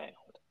rebound.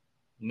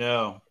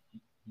 No,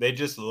 they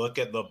just look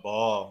at the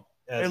ball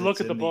as they look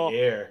it's at the in ball. The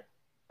air.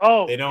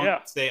 Oh, they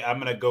don't say, "I'm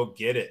going to go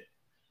get it."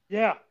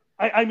 Yeah,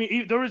 I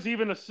mean, there was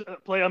even a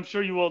play. I'm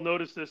sure you all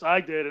noticed this.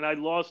 I did, and I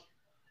lost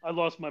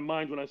my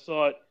mind when I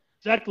saw it.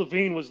 Zach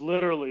LaVine was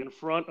literally in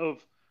front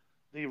of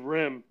the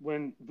rim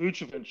when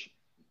Vucevic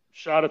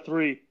shot a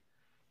 3,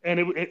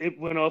 and it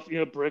went off,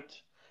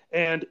 bricked,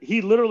 and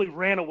he literally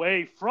ran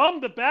away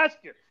from the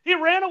basket. He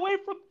ran away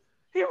from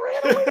the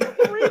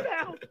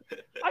rebound.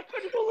 I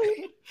couldn't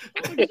believe it.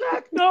 I'm like,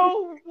 Zach,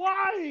 no,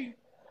 why?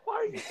 Why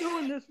are you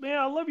doing this, man?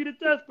 I love you to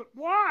death, but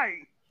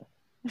why?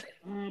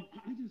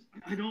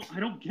 I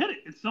don't get it.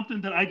 It's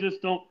something that I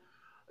just don't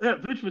Yeah,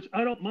 Vucevic,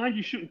 I don't mind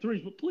you shooting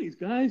threes, but please,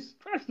 guys,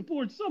 crash the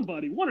board.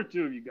 Somebody, one or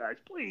two of you guys,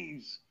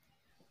 please,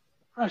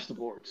 crash the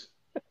boards.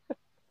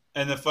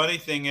 And the funny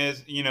thing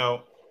is,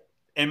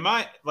 in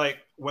my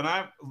when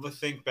I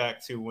think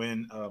back to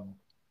when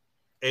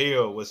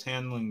Ayo was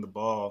handling the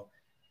ball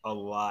a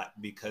lot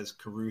because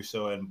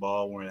Caruso and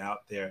Ball weren't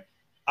out there.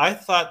 I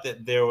thought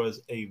that there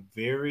was a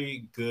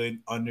very good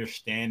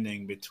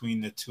understanding between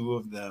the two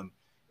of them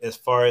as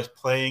far as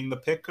playing the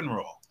pick and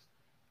roll.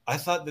 I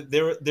thought that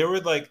there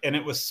were and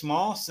it was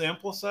small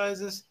sample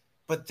sizes,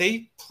 but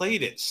they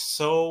played it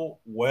so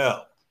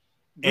well.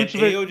 And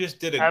Vucevic, Ayo just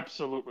did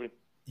absolutely.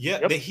 Yeah,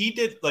 Yep. he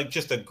did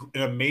just an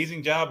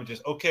amazing job of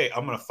just, okay,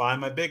 I'm going to find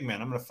my big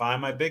man. I'm going to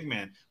find my big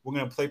man. We're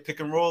going to play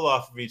pick and roll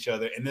off of each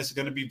other, and this is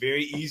going to be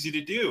very easy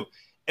to do.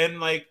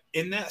 And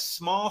in that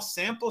small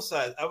sample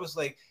size, I was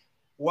like,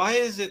 why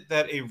is it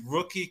that a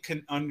rookie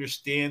can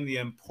understand the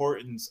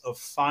importance of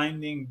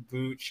finding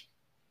Vooch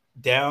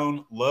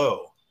down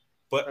low,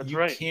 but That's you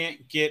right.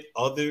 can't get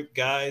other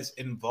guys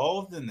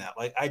involved in that?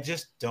 I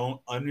just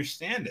don't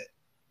understand it.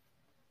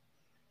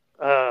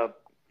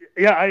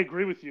 Yeah, I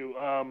agree with you.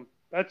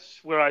 That's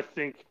where I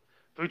think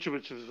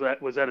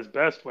Vucevic was at his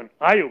best when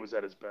Ayo was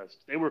at his best.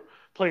 They were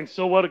playing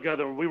so well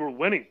together, and we were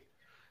winning.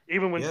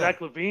 Even when Zach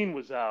LaVine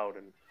was out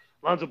and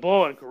Lonzo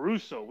Ball and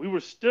Caruso, we were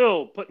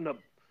still putting up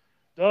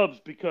dubs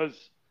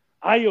because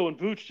Ayo and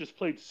Vooch just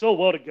played so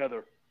well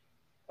together.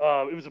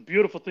 It was a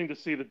beautiful thing to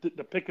see the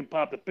pick and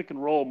pop, the pick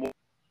and roll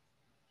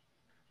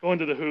going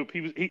to the hoop.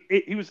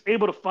 He was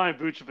able to find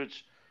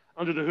Vucevic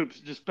under the hoops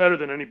just better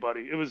than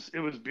anybody. It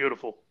was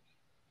beautiful.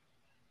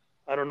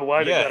 I don't know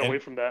why they got away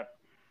from that.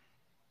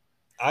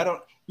 I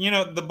don't,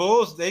 the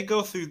Bulls, they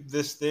go through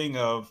this thing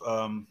of,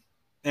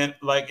 and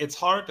it's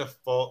hard to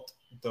fault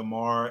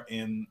DeMar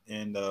and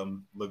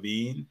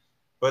Levine,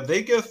 but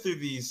they go through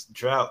these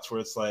droughts where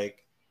it's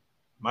like,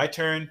 my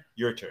turn,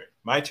 your turn,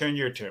 my turn,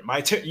 your turn,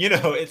 my turn.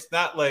 It's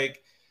not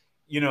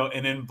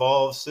an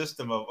involved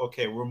system of,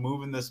 okay, we're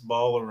moving this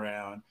ball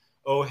around.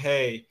 Oh,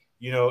 hey,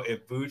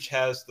 if Vooch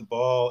has the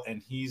ball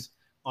and he's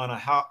on a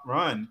hot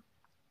run,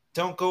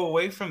 don't go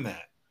away from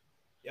that.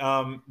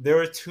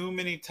 There are too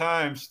many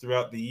times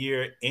throughout the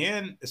year,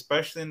 and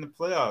especially in the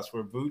playoffs,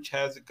 where Vooch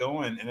has it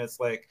going, and it's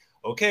like,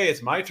 okay,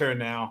 it's my turn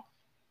now.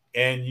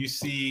 And you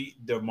see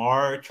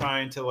DeMar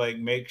trying to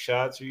make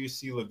shots, or you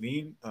see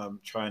Levine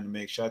trying to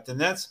make shots,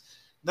 and that's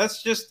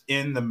just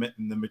in the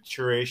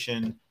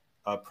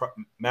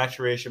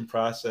maturation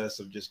process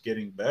of just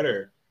getting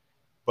better.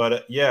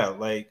 But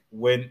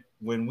when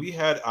we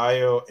had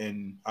Ayo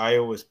and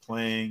Ayo was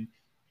playing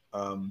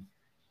through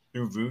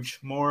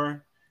Vooch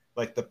more,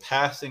 the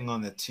passing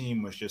on the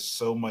team was just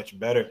so much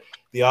better.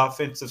 The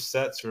offensive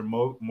sets were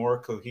more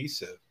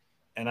cohesive,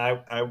 and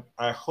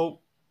I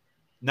hope,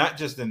 not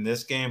just in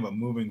this game, but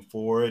moving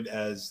forward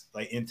as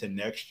into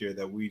next year,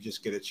 that we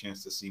just get a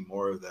chance to see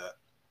more of that.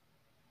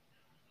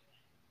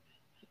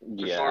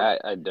 Yeah, sure.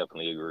 I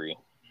definitely agree.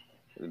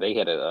 They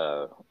had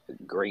a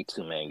great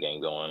two-man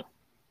game going.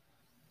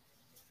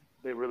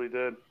 They really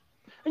did.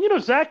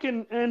 And Zach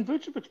and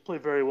Vucevic play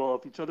very well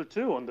with each other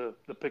too on the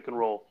pick and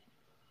roll.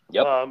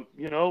 Yep.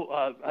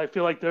 I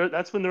feel like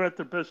that's when they're at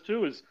their best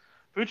too. Is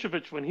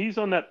Vucevic when he's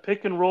on that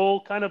pick and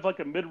roll, kind of like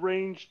a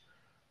mid-range,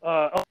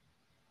 not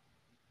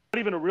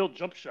even a real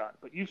jump shot,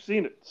 but you've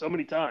seen it so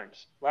many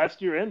times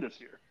last year and this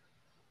year.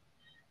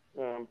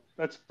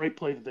 That's a great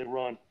play that they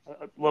run.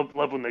 I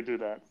love when they do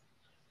that.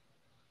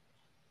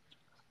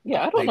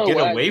 Yeah, I don't know get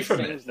why away it from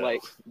seems it, though.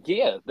 like.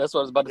 Yeah, that's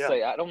what I was about to Yeah.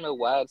 say. I don't know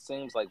why it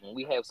seems like when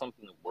we have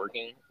something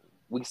working,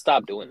 we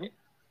stop doing it.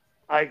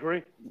 I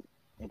agree.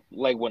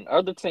 Like when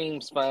other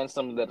teams find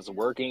something that is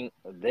working,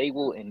 they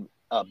will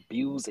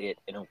abuse it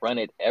and run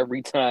it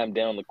every time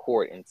down the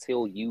court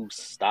until you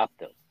stop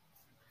them.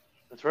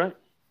 That's right.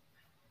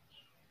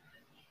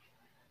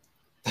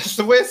 That's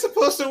the way it's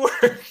supposed to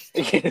work.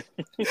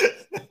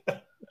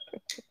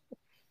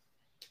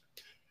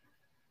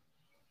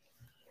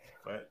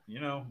 But,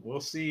 we'll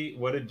see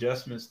what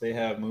adjustments they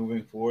have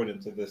moving forward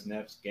into this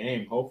next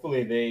game.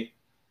 Hopefully they,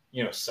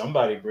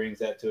 somebody brings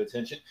that to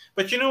attention.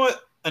 But you know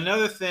what?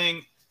 Another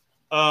thing,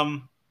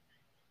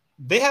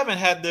 they haven't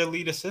had their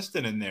lead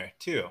assistant in there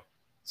too.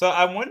 So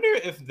I wonder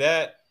if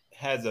that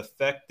has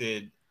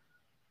affected,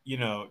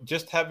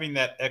 just having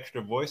that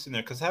extra voice in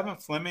there. Because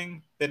haven't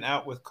Fleming been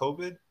out with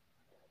COVID?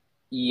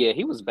 Yeah,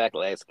 he was back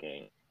last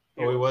game.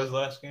 He was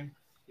last game?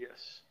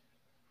 Yes.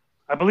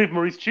 I believe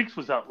Maurice Cheeks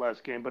was out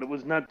last game, but it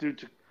was not due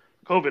to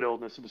COVID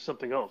illness. It was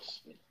something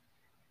else.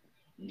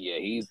 Yeah,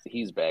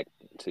 he's back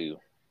too.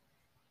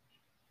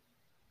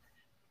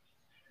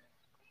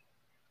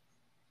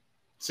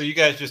 So you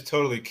guys just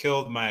totally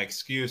killed my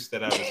excuse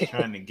that I was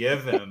trying to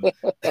give him.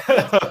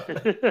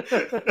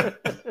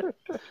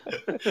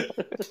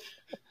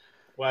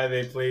 Why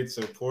they played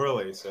so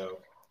poorly. So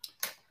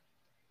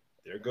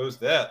there goes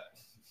that.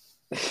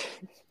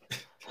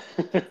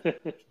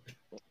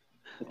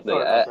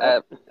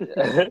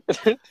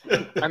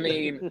 I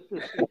mean,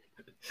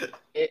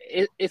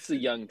 it's a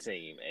young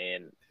team,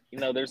 and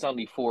there's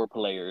only 4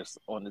 players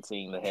on the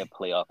team that have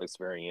playoff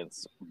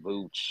experience: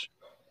 Vooch,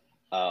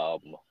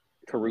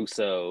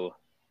 Caruso,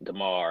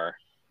 DeMar,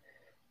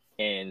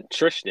 and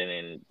Tristan.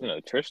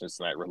 And, Tristan's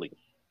not really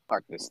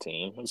part of this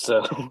team.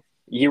 So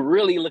you're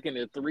really looking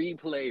at 3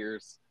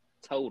 players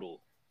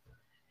total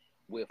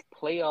with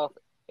playoff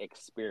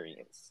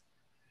experience.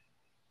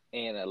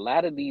 And a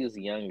lot of these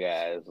young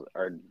guys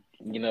are,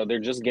 they're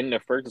just getting their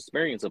first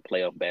experience of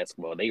playoff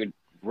basketball. They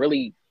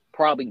really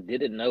probably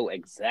didn't know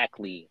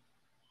exactly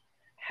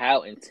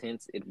how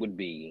intense it would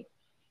be.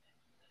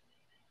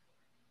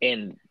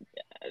 And,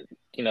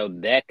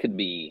 that could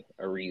be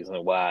a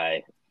reason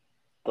why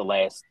the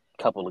last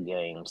couple of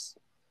games,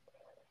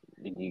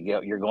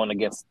 you're going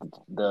against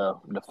the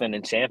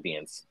defending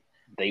champions.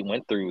 They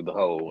went through the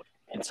whole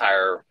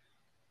entire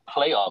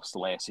playoffs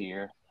last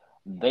year.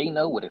 They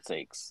know what it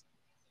takes.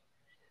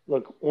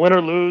 Look, win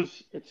or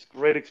lose, it's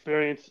great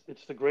experience.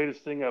 It's the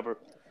greatest thing ever.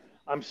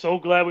 I'm so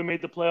glad we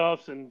made the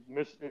playoffs and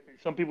missed.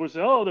 Some people would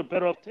say, "Oh, they're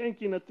better off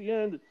tanking at the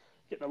end,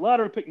 getting a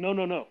lottery pick." No,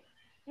 no, no.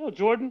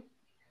 Jordan,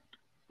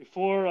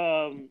 before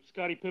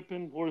Scottie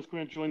Pippen, Horace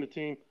Grant joined the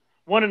team,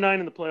 1-9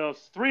 in the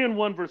playoffs,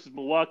 3-1 versus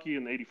Milwaukee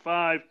in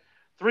 '85,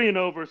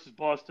 3-0 versus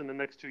Boston the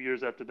next 2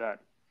 years after that.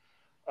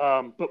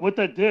 But what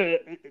that did,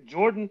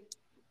 Jordan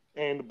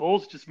and the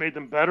Bulls just made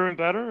them better and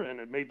better, and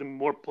it made them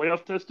more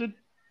playoff tested,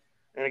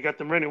 and it got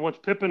them ready. Once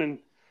Pippen and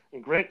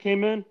Grant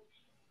came in,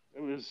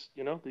 it was,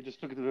 they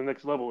just took it to the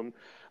next level. And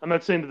I'm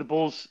not saying that the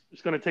Bulls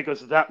is going to take us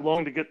that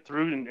long to get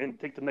through and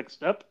take the next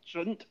step. It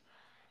shouldn't,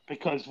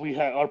 because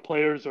our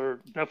players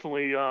are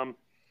definitely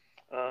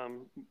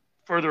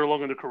further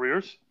along in their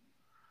careers.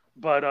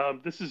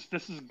 But this is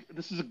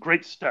a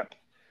great step.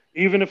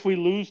 Even if we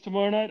lose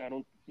tomorrow night,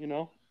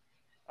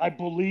 I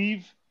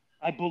believe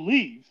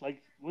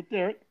like with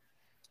Derek,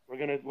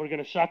 we're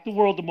gonna shock the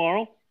world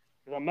tomorrow.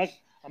 I'm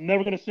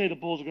never gonna say the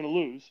Bulls are gonna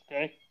lose,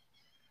 okay?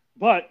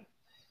 But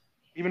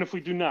even if we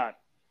do not,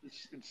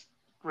 it's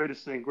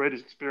greatest thing,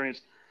 greatest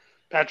experience.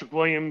 Patrick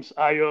Williams,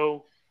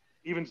 Io,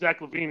 even Zach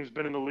LaVine, who's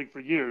been in the league for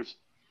years,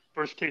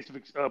 first taste of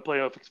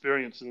playoff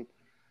experience, and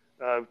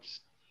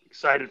just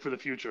excited for the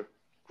future.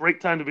 Great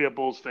time to be a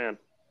Bulls fan.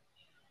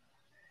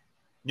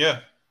 Yeah,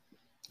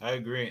 I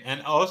agree.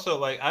 And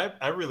also,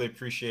 I really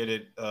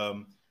appreciated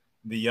the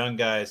young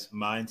guys'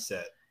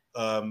 mindset,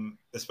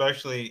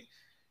 especially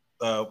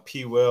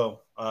P.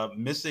 Will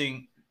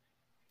missing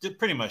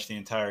pretty much the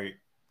entire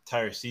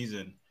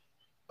season.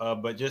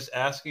 But just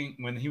asking,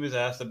 when he was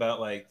asked about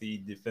the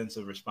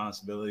defensive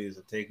responsibilities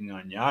of taking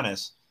on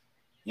Giannis,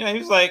 he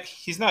was like,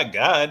 he's not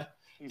God.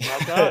 He's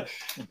not God.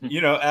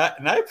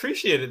 And I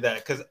appreciated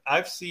that, because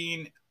I've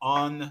seen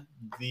on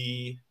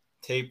the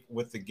tape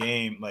with the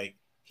game,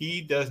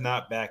 he does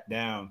not back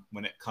down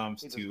when it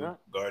comes to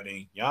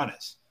guarding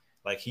Giannis.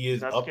 He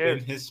is up scared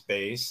in his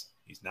space.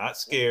 He's not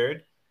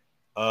scared.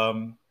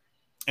 And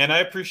I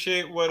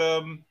appreciate what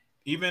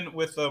even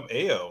with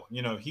Ao,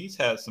 he's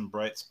had some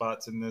bright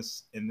spots in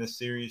this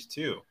series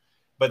too.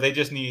 But they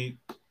just need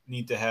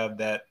to have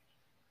that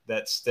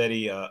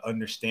steady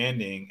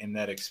understanding and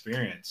that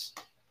experience.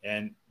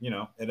 And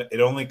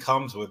it only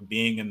comes with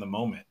being in the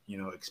moment,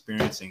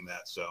 experiencing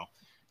that. So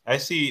I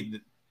see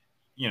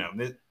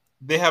that,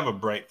 they have a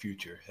bright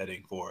future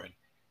heading forward.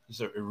 It's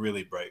a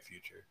really bright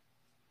future.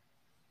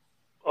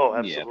 Oh,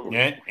 absolutely.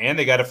 Yeah. And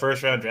they got a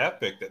first-round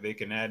draft pick that they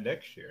can add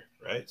next year,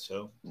 right?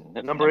 So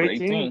number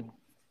 18.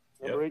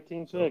 Number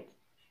 18 pick.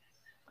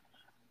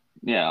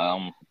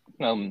 Yeah,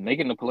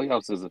 making the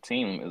playoffs as a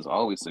team is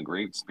always a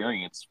great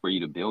experience for you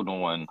to build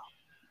on,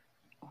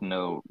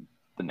 the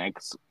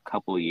next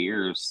couple of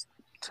years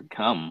to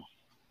come,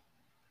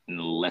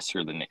 unless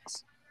you're the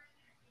Knicks.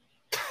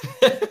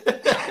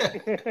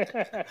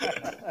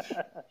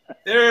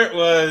 There it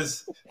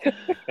was.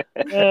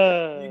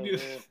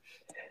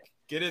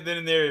 Get it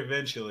in there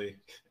eventually.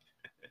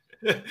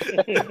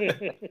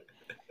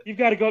 You've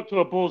got to go up to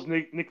a Bulls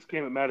Knicks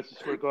game at Madison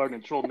Square Garden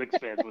and troll Knicks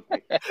fans with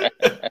me.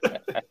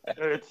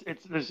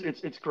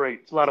 It's great.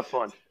 It's a lot of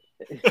fun.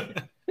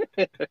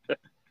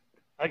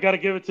 I got to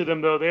give it to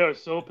them, though. They are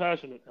so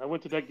passionate. I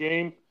went to that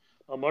game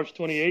on March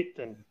 28th,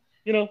 and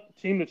a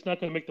team that's not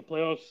going to make the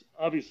playoffs,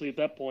 obviously at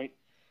that point.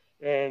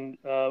 And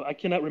I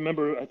cannot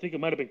remember. I think it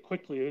might have been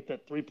Quickly hit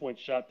that 3-point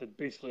shot that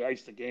basically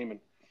iced the game, and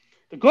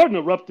the Garden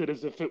erupted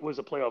as if it was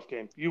a playoff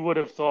game. You would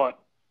have thought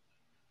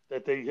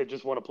that they had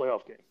just won a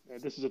playoff game. And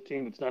this is a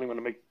team that's not even going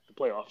to make the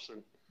playoffs.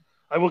 And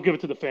I will give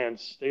it to the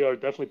fans. They are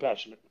definitely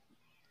passionate.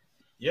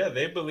 Yeah,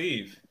 they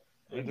believe.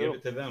 I give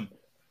it to them.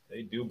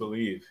 They do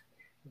believe.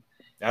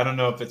 I don't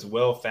know if it's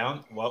well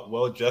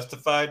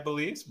justified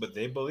beliefs, but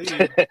they believe.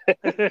 Hand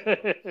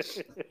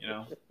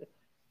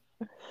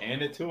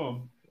it to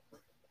them.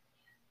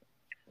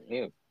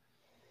 Yeah.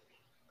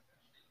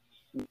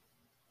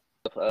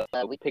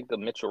 We picked up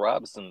Mitchell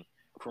Robinson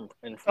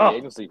in free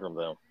agency from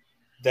them.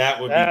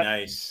 That would be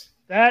nice.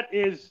 That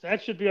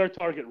should be our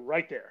target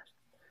right there.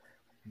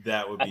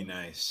 That would be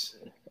nice.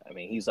 I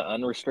mean, he's an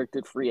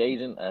unrestricted free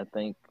agent. I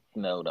think,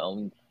 the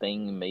only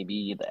thing may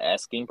be the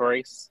asking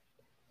price.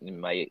 It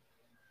might,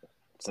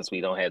 since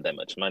we don't have that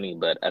much money,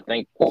 but I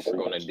think what we're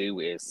going to do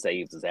is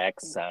save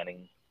Zach's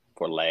signing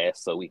for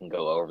last so we can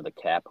go over the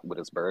cap with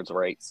his birds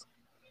rights.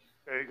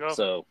 There you go.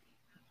 So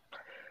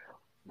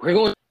we're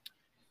going.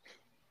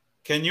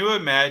 Can you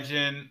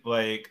imagine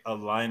like a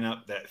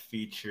lineup that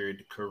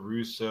featured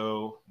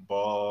Caruso,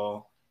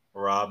 Ball,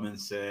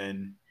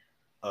 Robinson,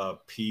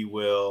 P.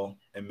 Will,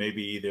 and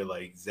maybe either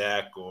like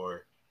Zach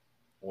or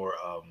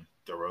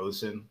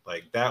DeRozan?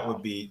 Like that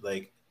would be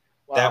like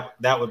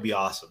that would be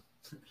awesome.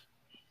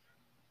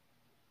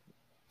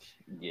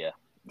 Yeah.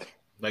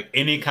 Like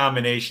any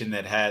combination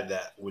that had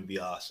that would be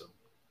awesome.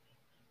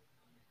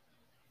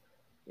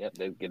 Yep,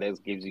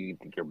 that gives you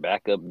your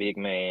backup big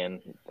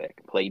man that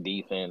can play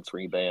defense,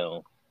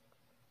 rebound.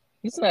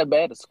 He's not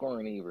bad at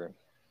scoring either.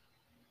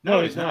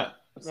 No, he's not.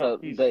 So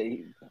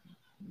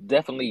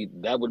definitely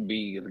that would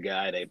be the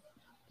guy that,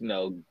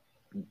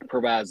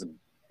 provides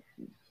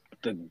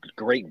the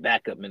great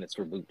backup minutes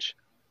for Vooch.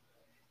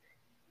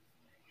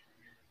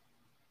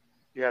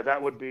 Yeah,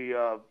 that would be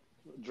a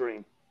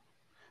dream.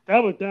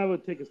 That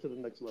would take us to the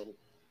next level.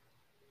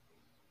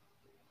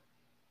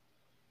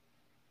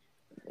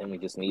 And we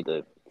just need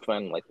to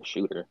find like a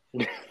shooter.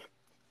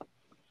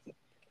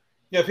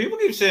 Yeah, people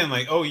keep saying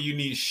like, "Oh, you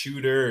need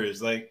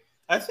shooters." Like,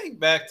 I think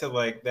back to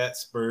like that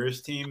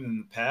Spurs team in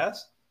the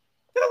past.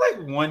 They're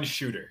like one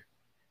shooter.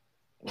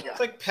 Yeah. It's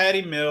like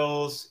Patty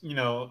Mills.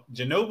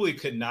 Ginobili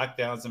could knock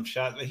down some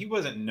shots, but he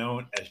wasn't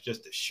known as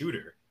just a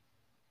shooter.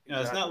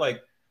 It's not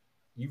like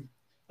you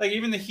like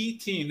even the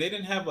Heat team. They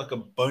didn't have like a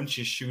bunch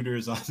of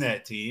shooters on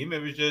that team.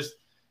 It was just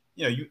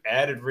you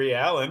added Ray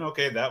Allen.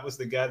 Okay, that was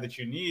the guy that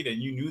you need,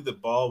 and you knew the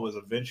ball was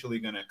eventually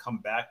going to come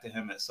back to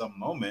him at some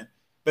moment.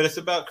 But it's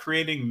about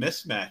creating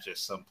mismatches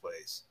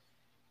someplace.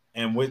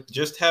 And with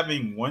just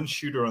having one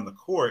shooter on the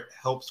court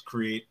helps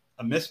create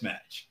a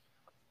mismatch.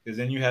 Because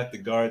then you have to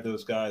guard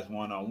those guys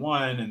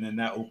one-on-one, and then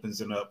that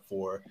opens it up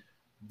for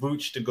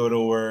Vooch to go to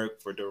work,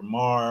 for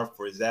DeMar,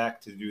 for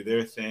Zach to do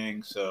their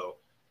thing. So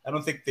I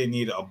don't think they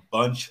need a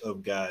bunch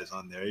of guys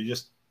on there. You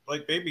just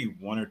like maybe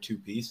one or two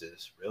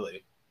pieces,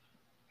 really.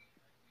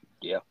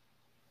 Yeah.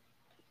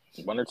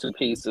 One or two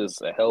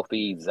pieces, a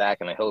healthy Zach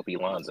and a healthy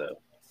Lonzo.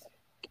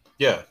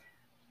 Yeah.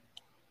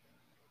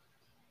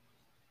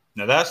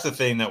 Now, that's the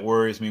thing that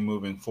worries me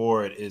moving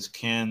forward is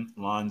can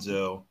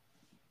Lonzo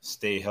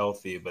stay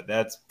healthy? But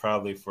that's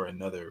probably for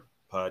another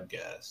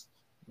podcast.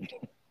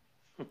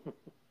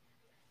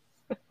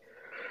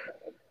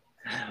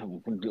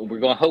 We're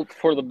going to hope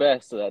for the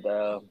best that,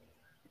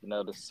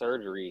 the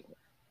surgery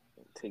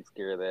takes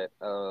care of that.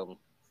 From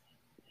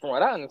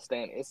what I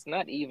understand, it's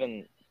not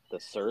even the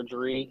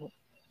surgery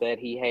that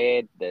he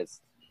had that's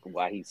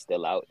why he's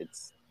still out.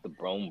 It's the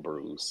bone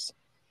bruise.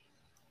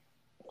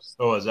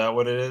 Oh, is that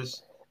what it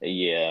is?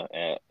 Yeah.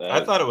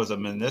 I thought it was a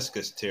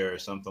meniscus tear or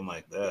something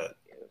like that.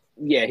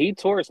 Yeah, he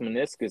tore his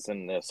meniscus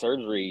and the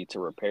surgery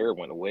to repair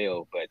went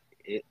well, but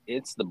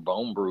it's the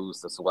bone bruise.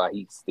 That's why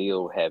he's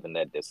still having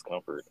that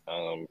discomfort.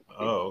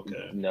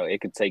 Okay. It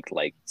could take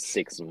like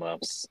 6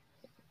 months.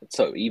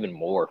 So even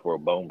more for a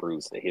bone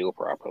bruise to heal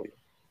properly.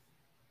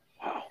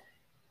 Wow.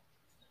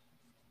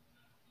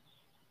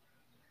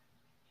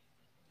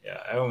 Yeah,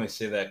 I only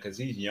say that because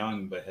he's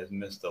young but has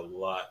missed a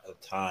lot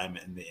of time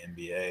in the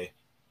NBA.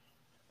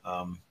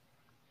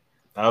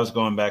 I was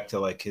going back to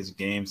like his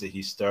games that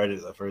he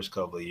started the first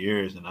couple of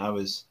years, and I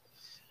was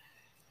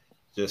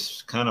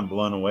just kind of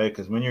blown away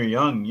because when you're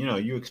young,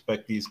 you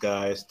expect these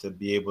guys to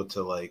be able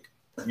to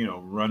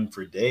run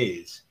for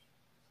days.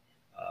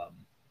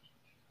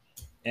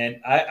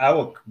 And I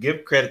will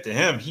give credit to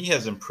him. He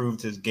has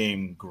improved his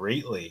game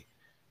greatly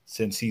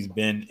since he's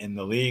been in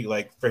the league.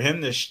 Like for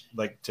him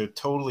to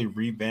totally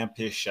revamp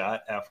his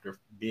shot after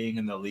being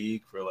in the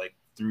league for like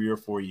 3 or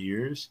 4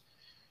 years.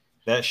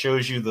 That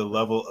shows you the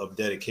level of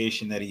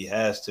dedication that he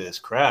has to his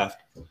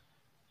craft.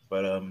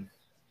 But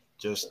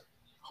just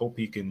hope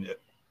he can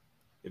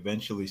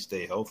eventually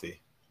stay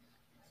healthy.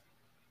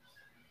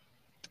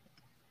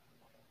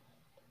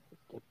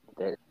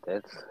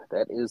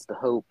 That is the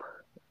hope.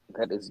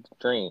 That is the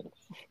dream.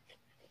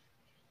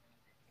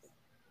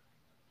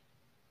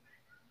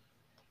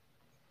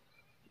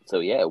 So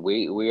yeah,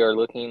 we are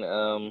looking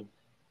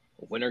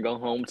winner go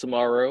home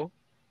tomorrow.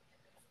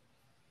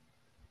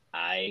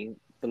 I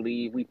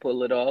believe we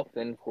pull it off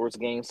in course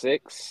game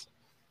 6.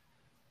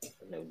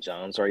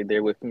 John's right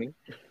there with me.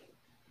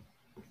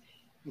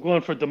 I'm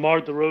going for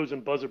DeMar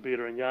DeRozan buzzer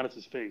beater in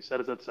Giannis's face. How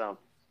does that sound?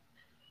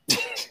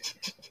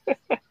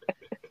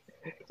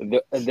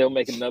 They'll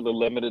make another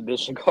limited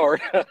edition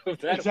card out of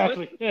that.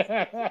 Exactly.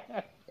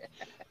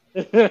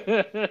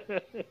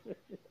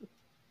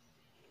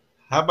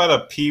 How about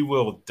a P.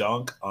 Will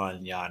dunk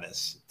on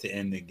Giannis to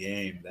end the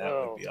game? That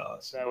would be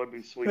awesome. That would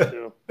be sweet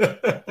too.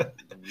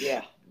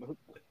 Yeah.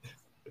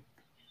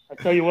 I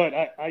tell you what,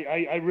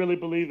 I really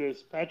believe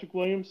this. Patrick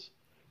Williams,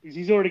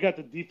 he's already got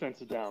the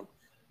defensive down.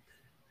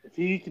 If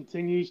he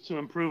continues to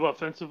improve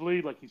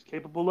offensively like he's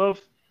capable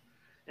of,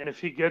 and if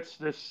he gets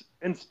this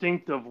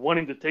instinct of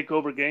wanting to take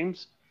over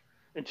games,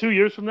 in 2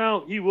 years from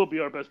now, he will be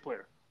our best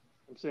player.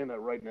 I'm saying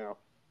that right now.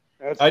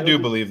 I do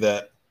believe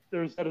that.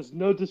 That is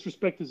no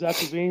disrespect to Zach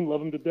LaVine.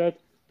 Love him to death.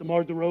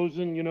 DeMar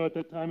DeRozan, at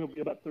that time, he'll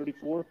be about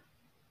 34.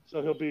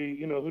 so he'll be,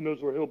 who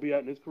knows where he'll be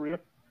at in his career.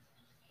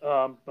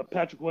 But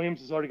Patrick Williams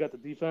has already got the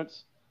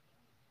defense.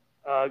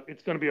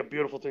 It's going to be a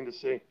beautiful thing to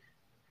see.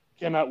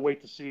 Cannot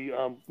wait to see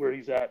where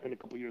he's at in a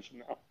couple years from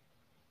now.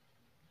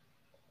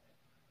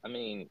 I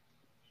mean,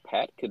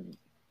 Pat could,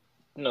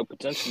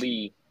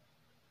 potentially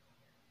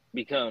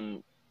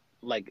become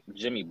like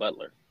Jimmy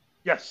Butler.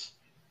 Yes.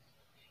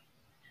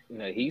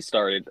 He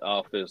started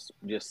off as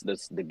just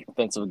this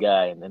defensive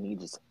guy, and then he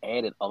just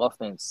added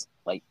offense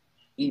like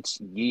each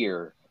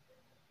year,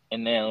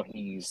 and now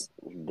he's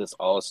this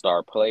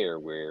all-star player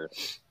where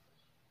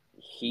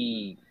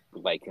he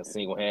like can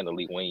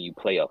single-handedly win you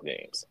playoff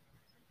games.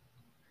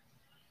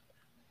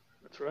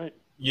 That's right.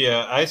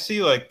 Yeah, I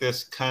see like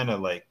this kind of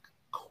like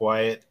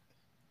quiet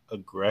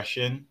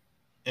aggression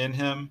in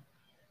him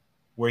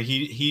where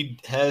he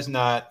has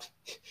not,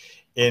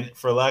 and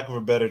for lack of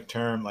a better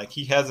term, like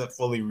he hasn't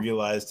fully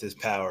realized his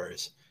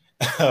powers.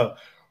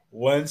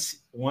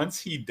 Once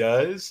he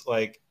does,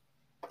 like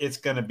it's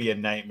going to be a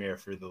nightmare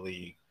for the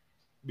league,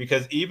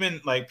 because even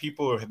like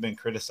people have been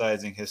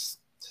criticizing his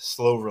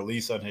slow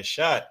release on his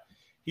shot.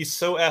 He's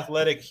so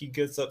athletic, he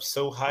gets up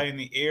so high in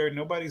the air,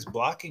 nobody's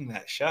blocking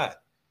that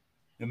shot,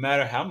 no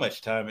matter how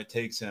much time it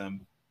takes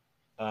him.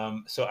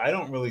 So I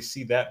don't really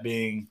see that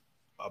being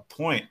a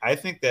point. I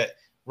think that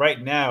right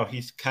now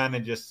he's kind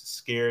of just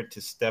scared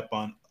to step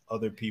on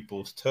other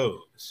people's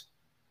toes.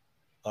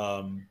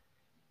 But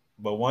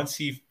once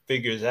he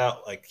figures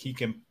out like he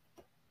can,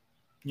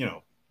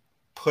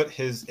 put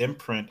his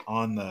imprint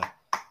on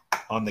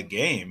the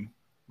game,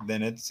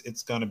 then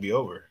it's going to be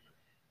over.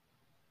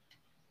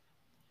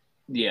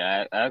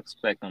 Yeah, I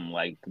expect him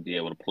like to be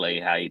able to play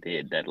how he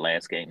did that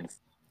last game.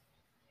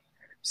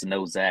 So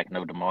no Zach,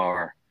 no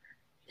DeMar.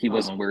 He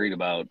wasn't worried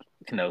about,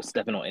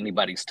 stepping on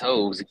anybody's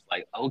toes. He's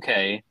like,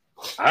 okay,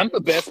 I'm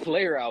the best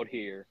player out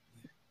here.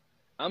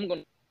 I'm going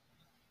to.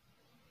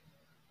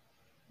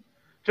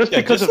 Just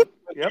because of.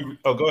 Yep.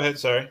 Oh, go ahead.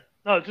 Sorry.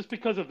 No, just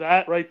because of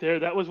that right there.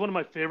 That was one of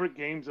my favorite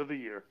games of the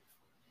year.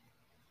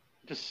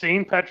 Just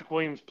seeing Patrick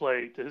Williams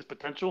play to his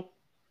potential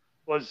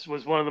was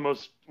one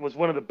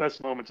of the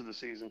best moments of the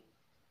season.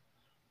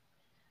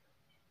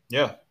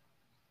 Yeah.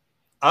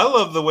 I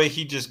love the way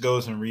he just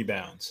goes and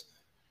rebounds.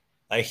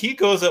 Like he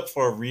goes up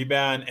for a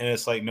rebound and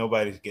it's like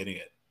nobody's getting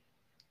it.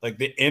 Like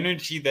the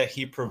energy that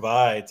he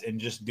provides and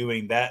just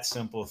doing that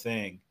simple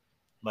thing,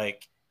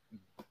 like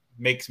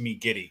makes me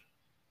giddy.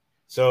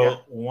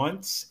 So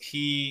once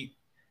he,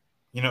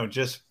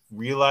 just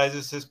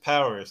realizes his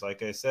powers,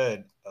 like I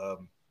said,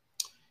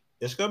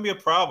 it's going to be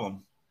a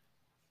problem.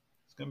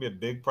 It's going to be a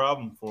big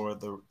problem for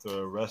the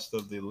rest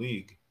of the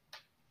league.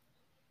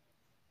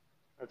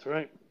 That's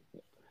right.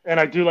 And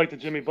I do like the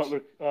Jimmy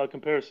Butler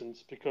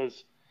comparisons,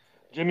 because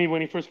Jimmy,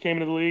 when he first came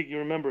into the league, you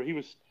remember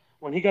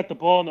when he got the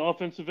ball on the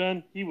offensive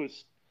end, he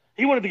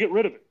wanted to get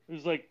rid of it. It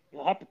was like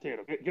a hot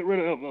potato. Get rid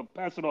of it,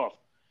 pass it off.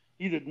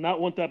 He did not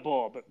want that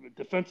ball, but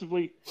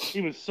defensively,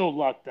 he was so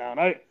locked down.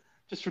 I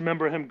just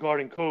remember him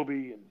guarding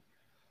Kobe and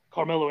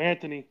Carmelo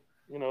Anthony,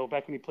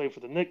 back when he played for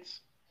the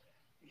Knicks.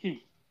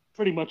 He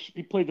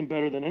played them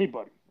better than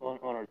anybody on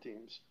our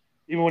teams,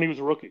 even when he was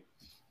a rookie.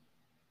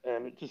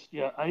 And it just,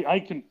 I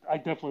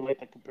definitely like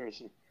that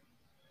comparison.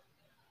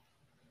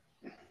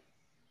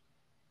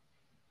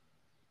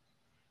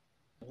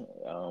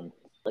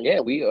 But yeah,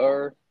 we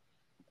are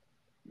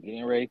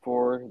getting ready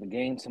for the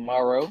game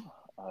tomorrow.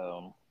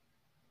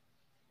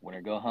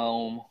 Winner go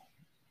home,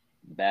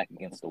 back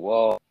against the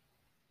wall.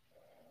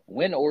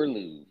 Win or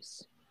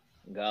lose,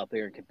 go out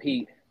there and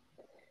compete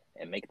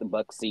and make the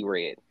Bucks see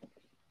red.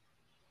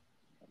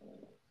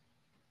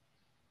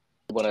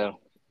 Want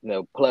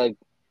to, plug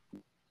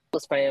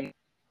Bulls fam,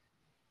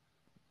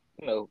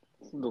 the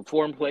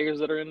foreign players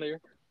that are in there.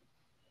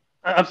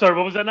 I'm sorry,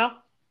 what was that now?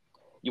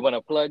 You want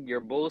to plug your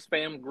Bulls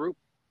fam group?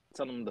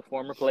 Tell them the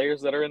former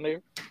players that are in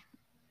there.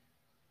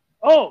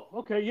 Oh,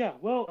 okay, yeah.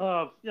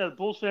 Well, the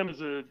Bulls fam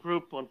is a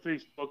group on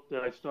Facebook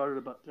that I started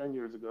about 10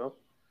 years ago.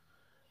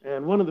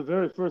 And one of the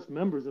very first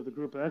members of the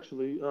group,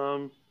 actually,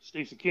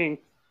 Stacey King,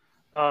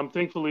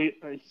 thankfully,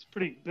 he's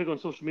pretty big on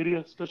social media,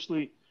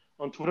 especially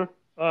on Twitter.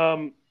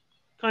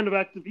 Kind of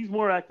active. He's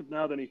more active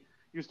now than he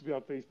used to be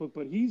on Facebook,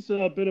 but he's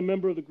been a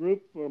member of the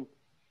group for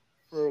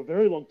a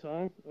very long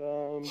time.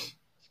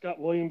 Scott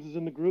Williams is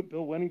in the group,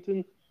 Bill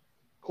Wennington,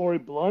 Corey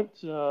Blunt,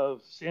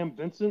 Sam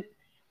Vincent.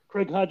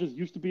 Craig Hodges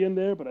used to be in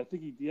there, but I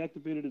think he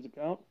deactivated his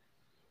account.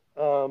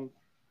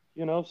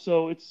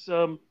 So it's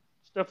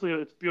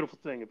definitely a beautiful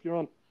thing. If you're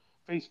on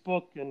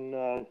Facebook and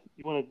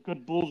you want a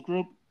good Bulls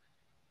group,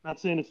 not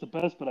saying it's the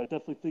best, but I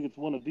definitely think it's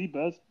one of the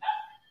best.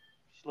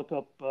 Just look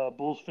up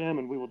Bulls fam,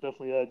 and we will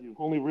definitely add you.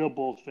 Only real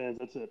Bulls fans.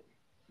 That's it.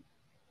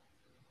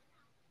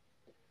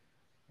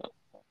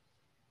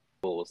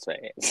 Bulls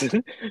fans.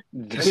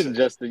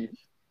 Justin,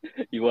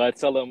 you want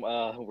to tell them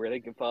where they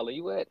can follow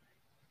you at?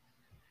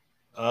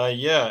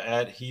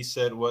 At He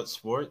Said What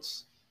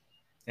Sports.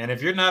 And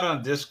if you're not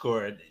on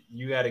Discord,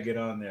 you got to get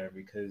on there,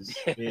 because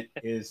it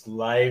is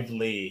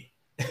lively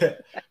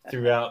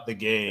throughout the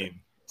game,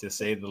 to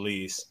say the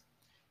least.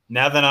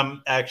 Now that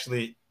I'm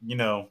actually,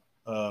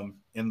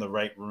 in the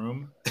right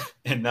room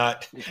and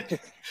not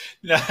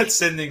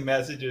sending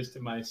messages to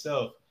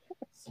myself.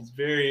 It's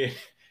very,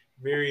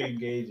 very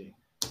engaging.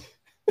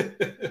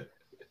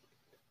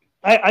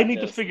 I need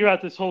to Yes. figure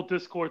out this whole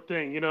Discord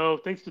thing.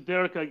 Thanks to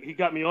Derek, he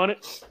got me on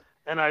it,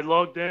 and I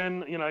logged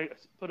in. I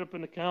put up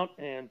an account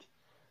and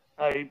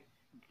I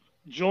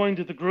joined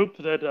the group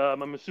that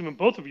I'm assuming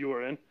both of you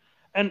are in,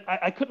 and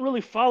I couldn't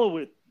really follow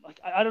it. Like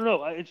I don't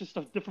know, it's just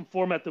a different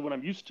format than what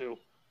I'm used to.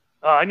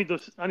 I need to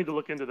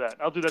look into that.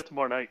 I'll do that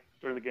tomorrow night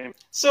during the game.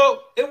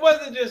 So it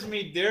wasn't just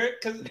me, Derek,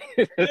 because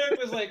Derek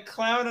was like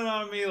clowning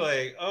on me,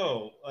 like,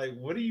 "Oh, like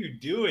what are you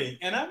doing?"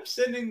 And I'm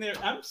sending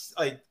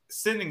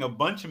a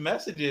bunch of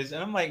messages,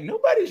 and I'm like,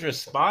 nobody's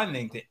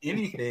responding to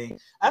anything.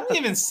 I don't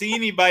even see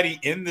anybody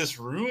in this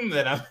room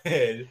that I'm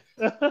in.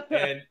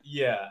 And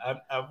yeah,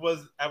 I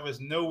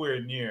was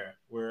nowhere near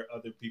where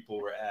other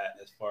people were at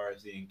as far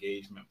as the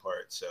engagement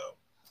part. So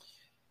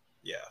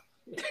yeah.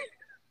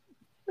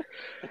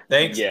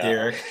 Thanks,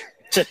 Derek.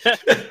 I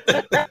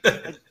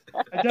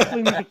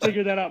definitely need to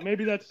figure that out.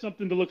 Maybe that's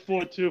something to look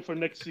forward to for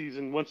next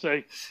season once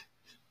I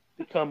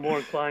become more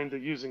inclined to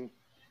using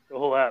the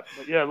whole app.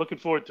 But yeah, looking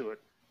forward to it.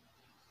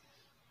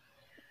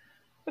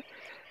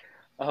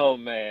 Oh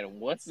man,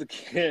 once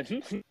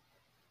again,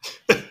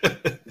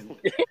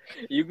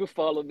 you can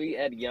follow me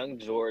at Young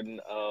Jordan.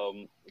 Of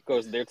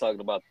course, they're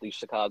talking about the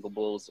Chicago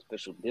Bulls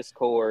official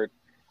Discord.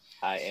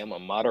 I am a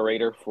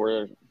moderator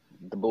for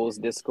the Bulls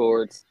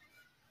Discords.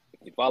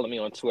 If you follow me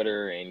on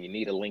Twitter and you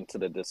need a link to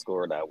the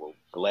Discord, I will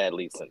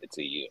gladly send it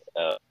to you.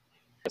 I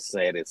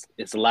said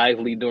it's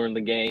lively during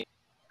the game.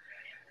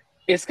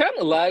 It's kind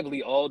of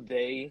lively all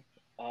day.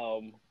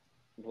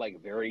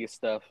 Like various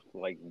stuff.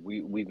 Like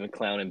we've been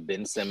clowning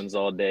Ben Simmons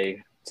all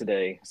day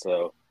today,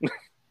 so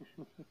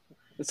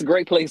it's a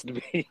great place to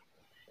be.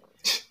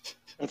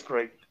 That's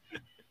great.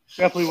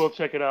 Definitely will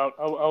check it out.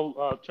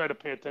 I'll try to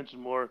pay attention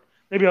more.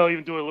 Maybe I'll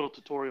even do a little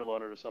tutorial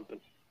on it or something.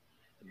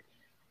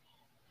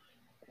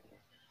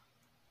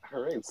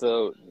 All right,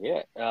 so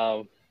yeah,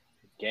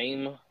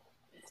 game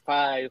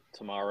 5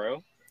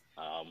 tomorrow.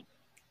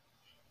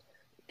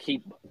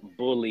 Keep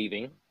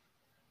believing.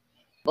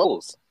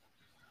 Bulls.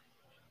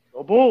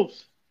 Go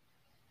Bulls.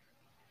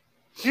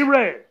 See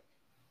red.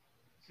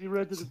 See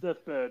red to the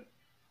deathbed.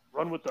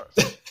 Run with us.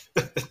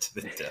 To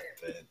the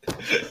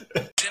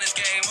deathbed.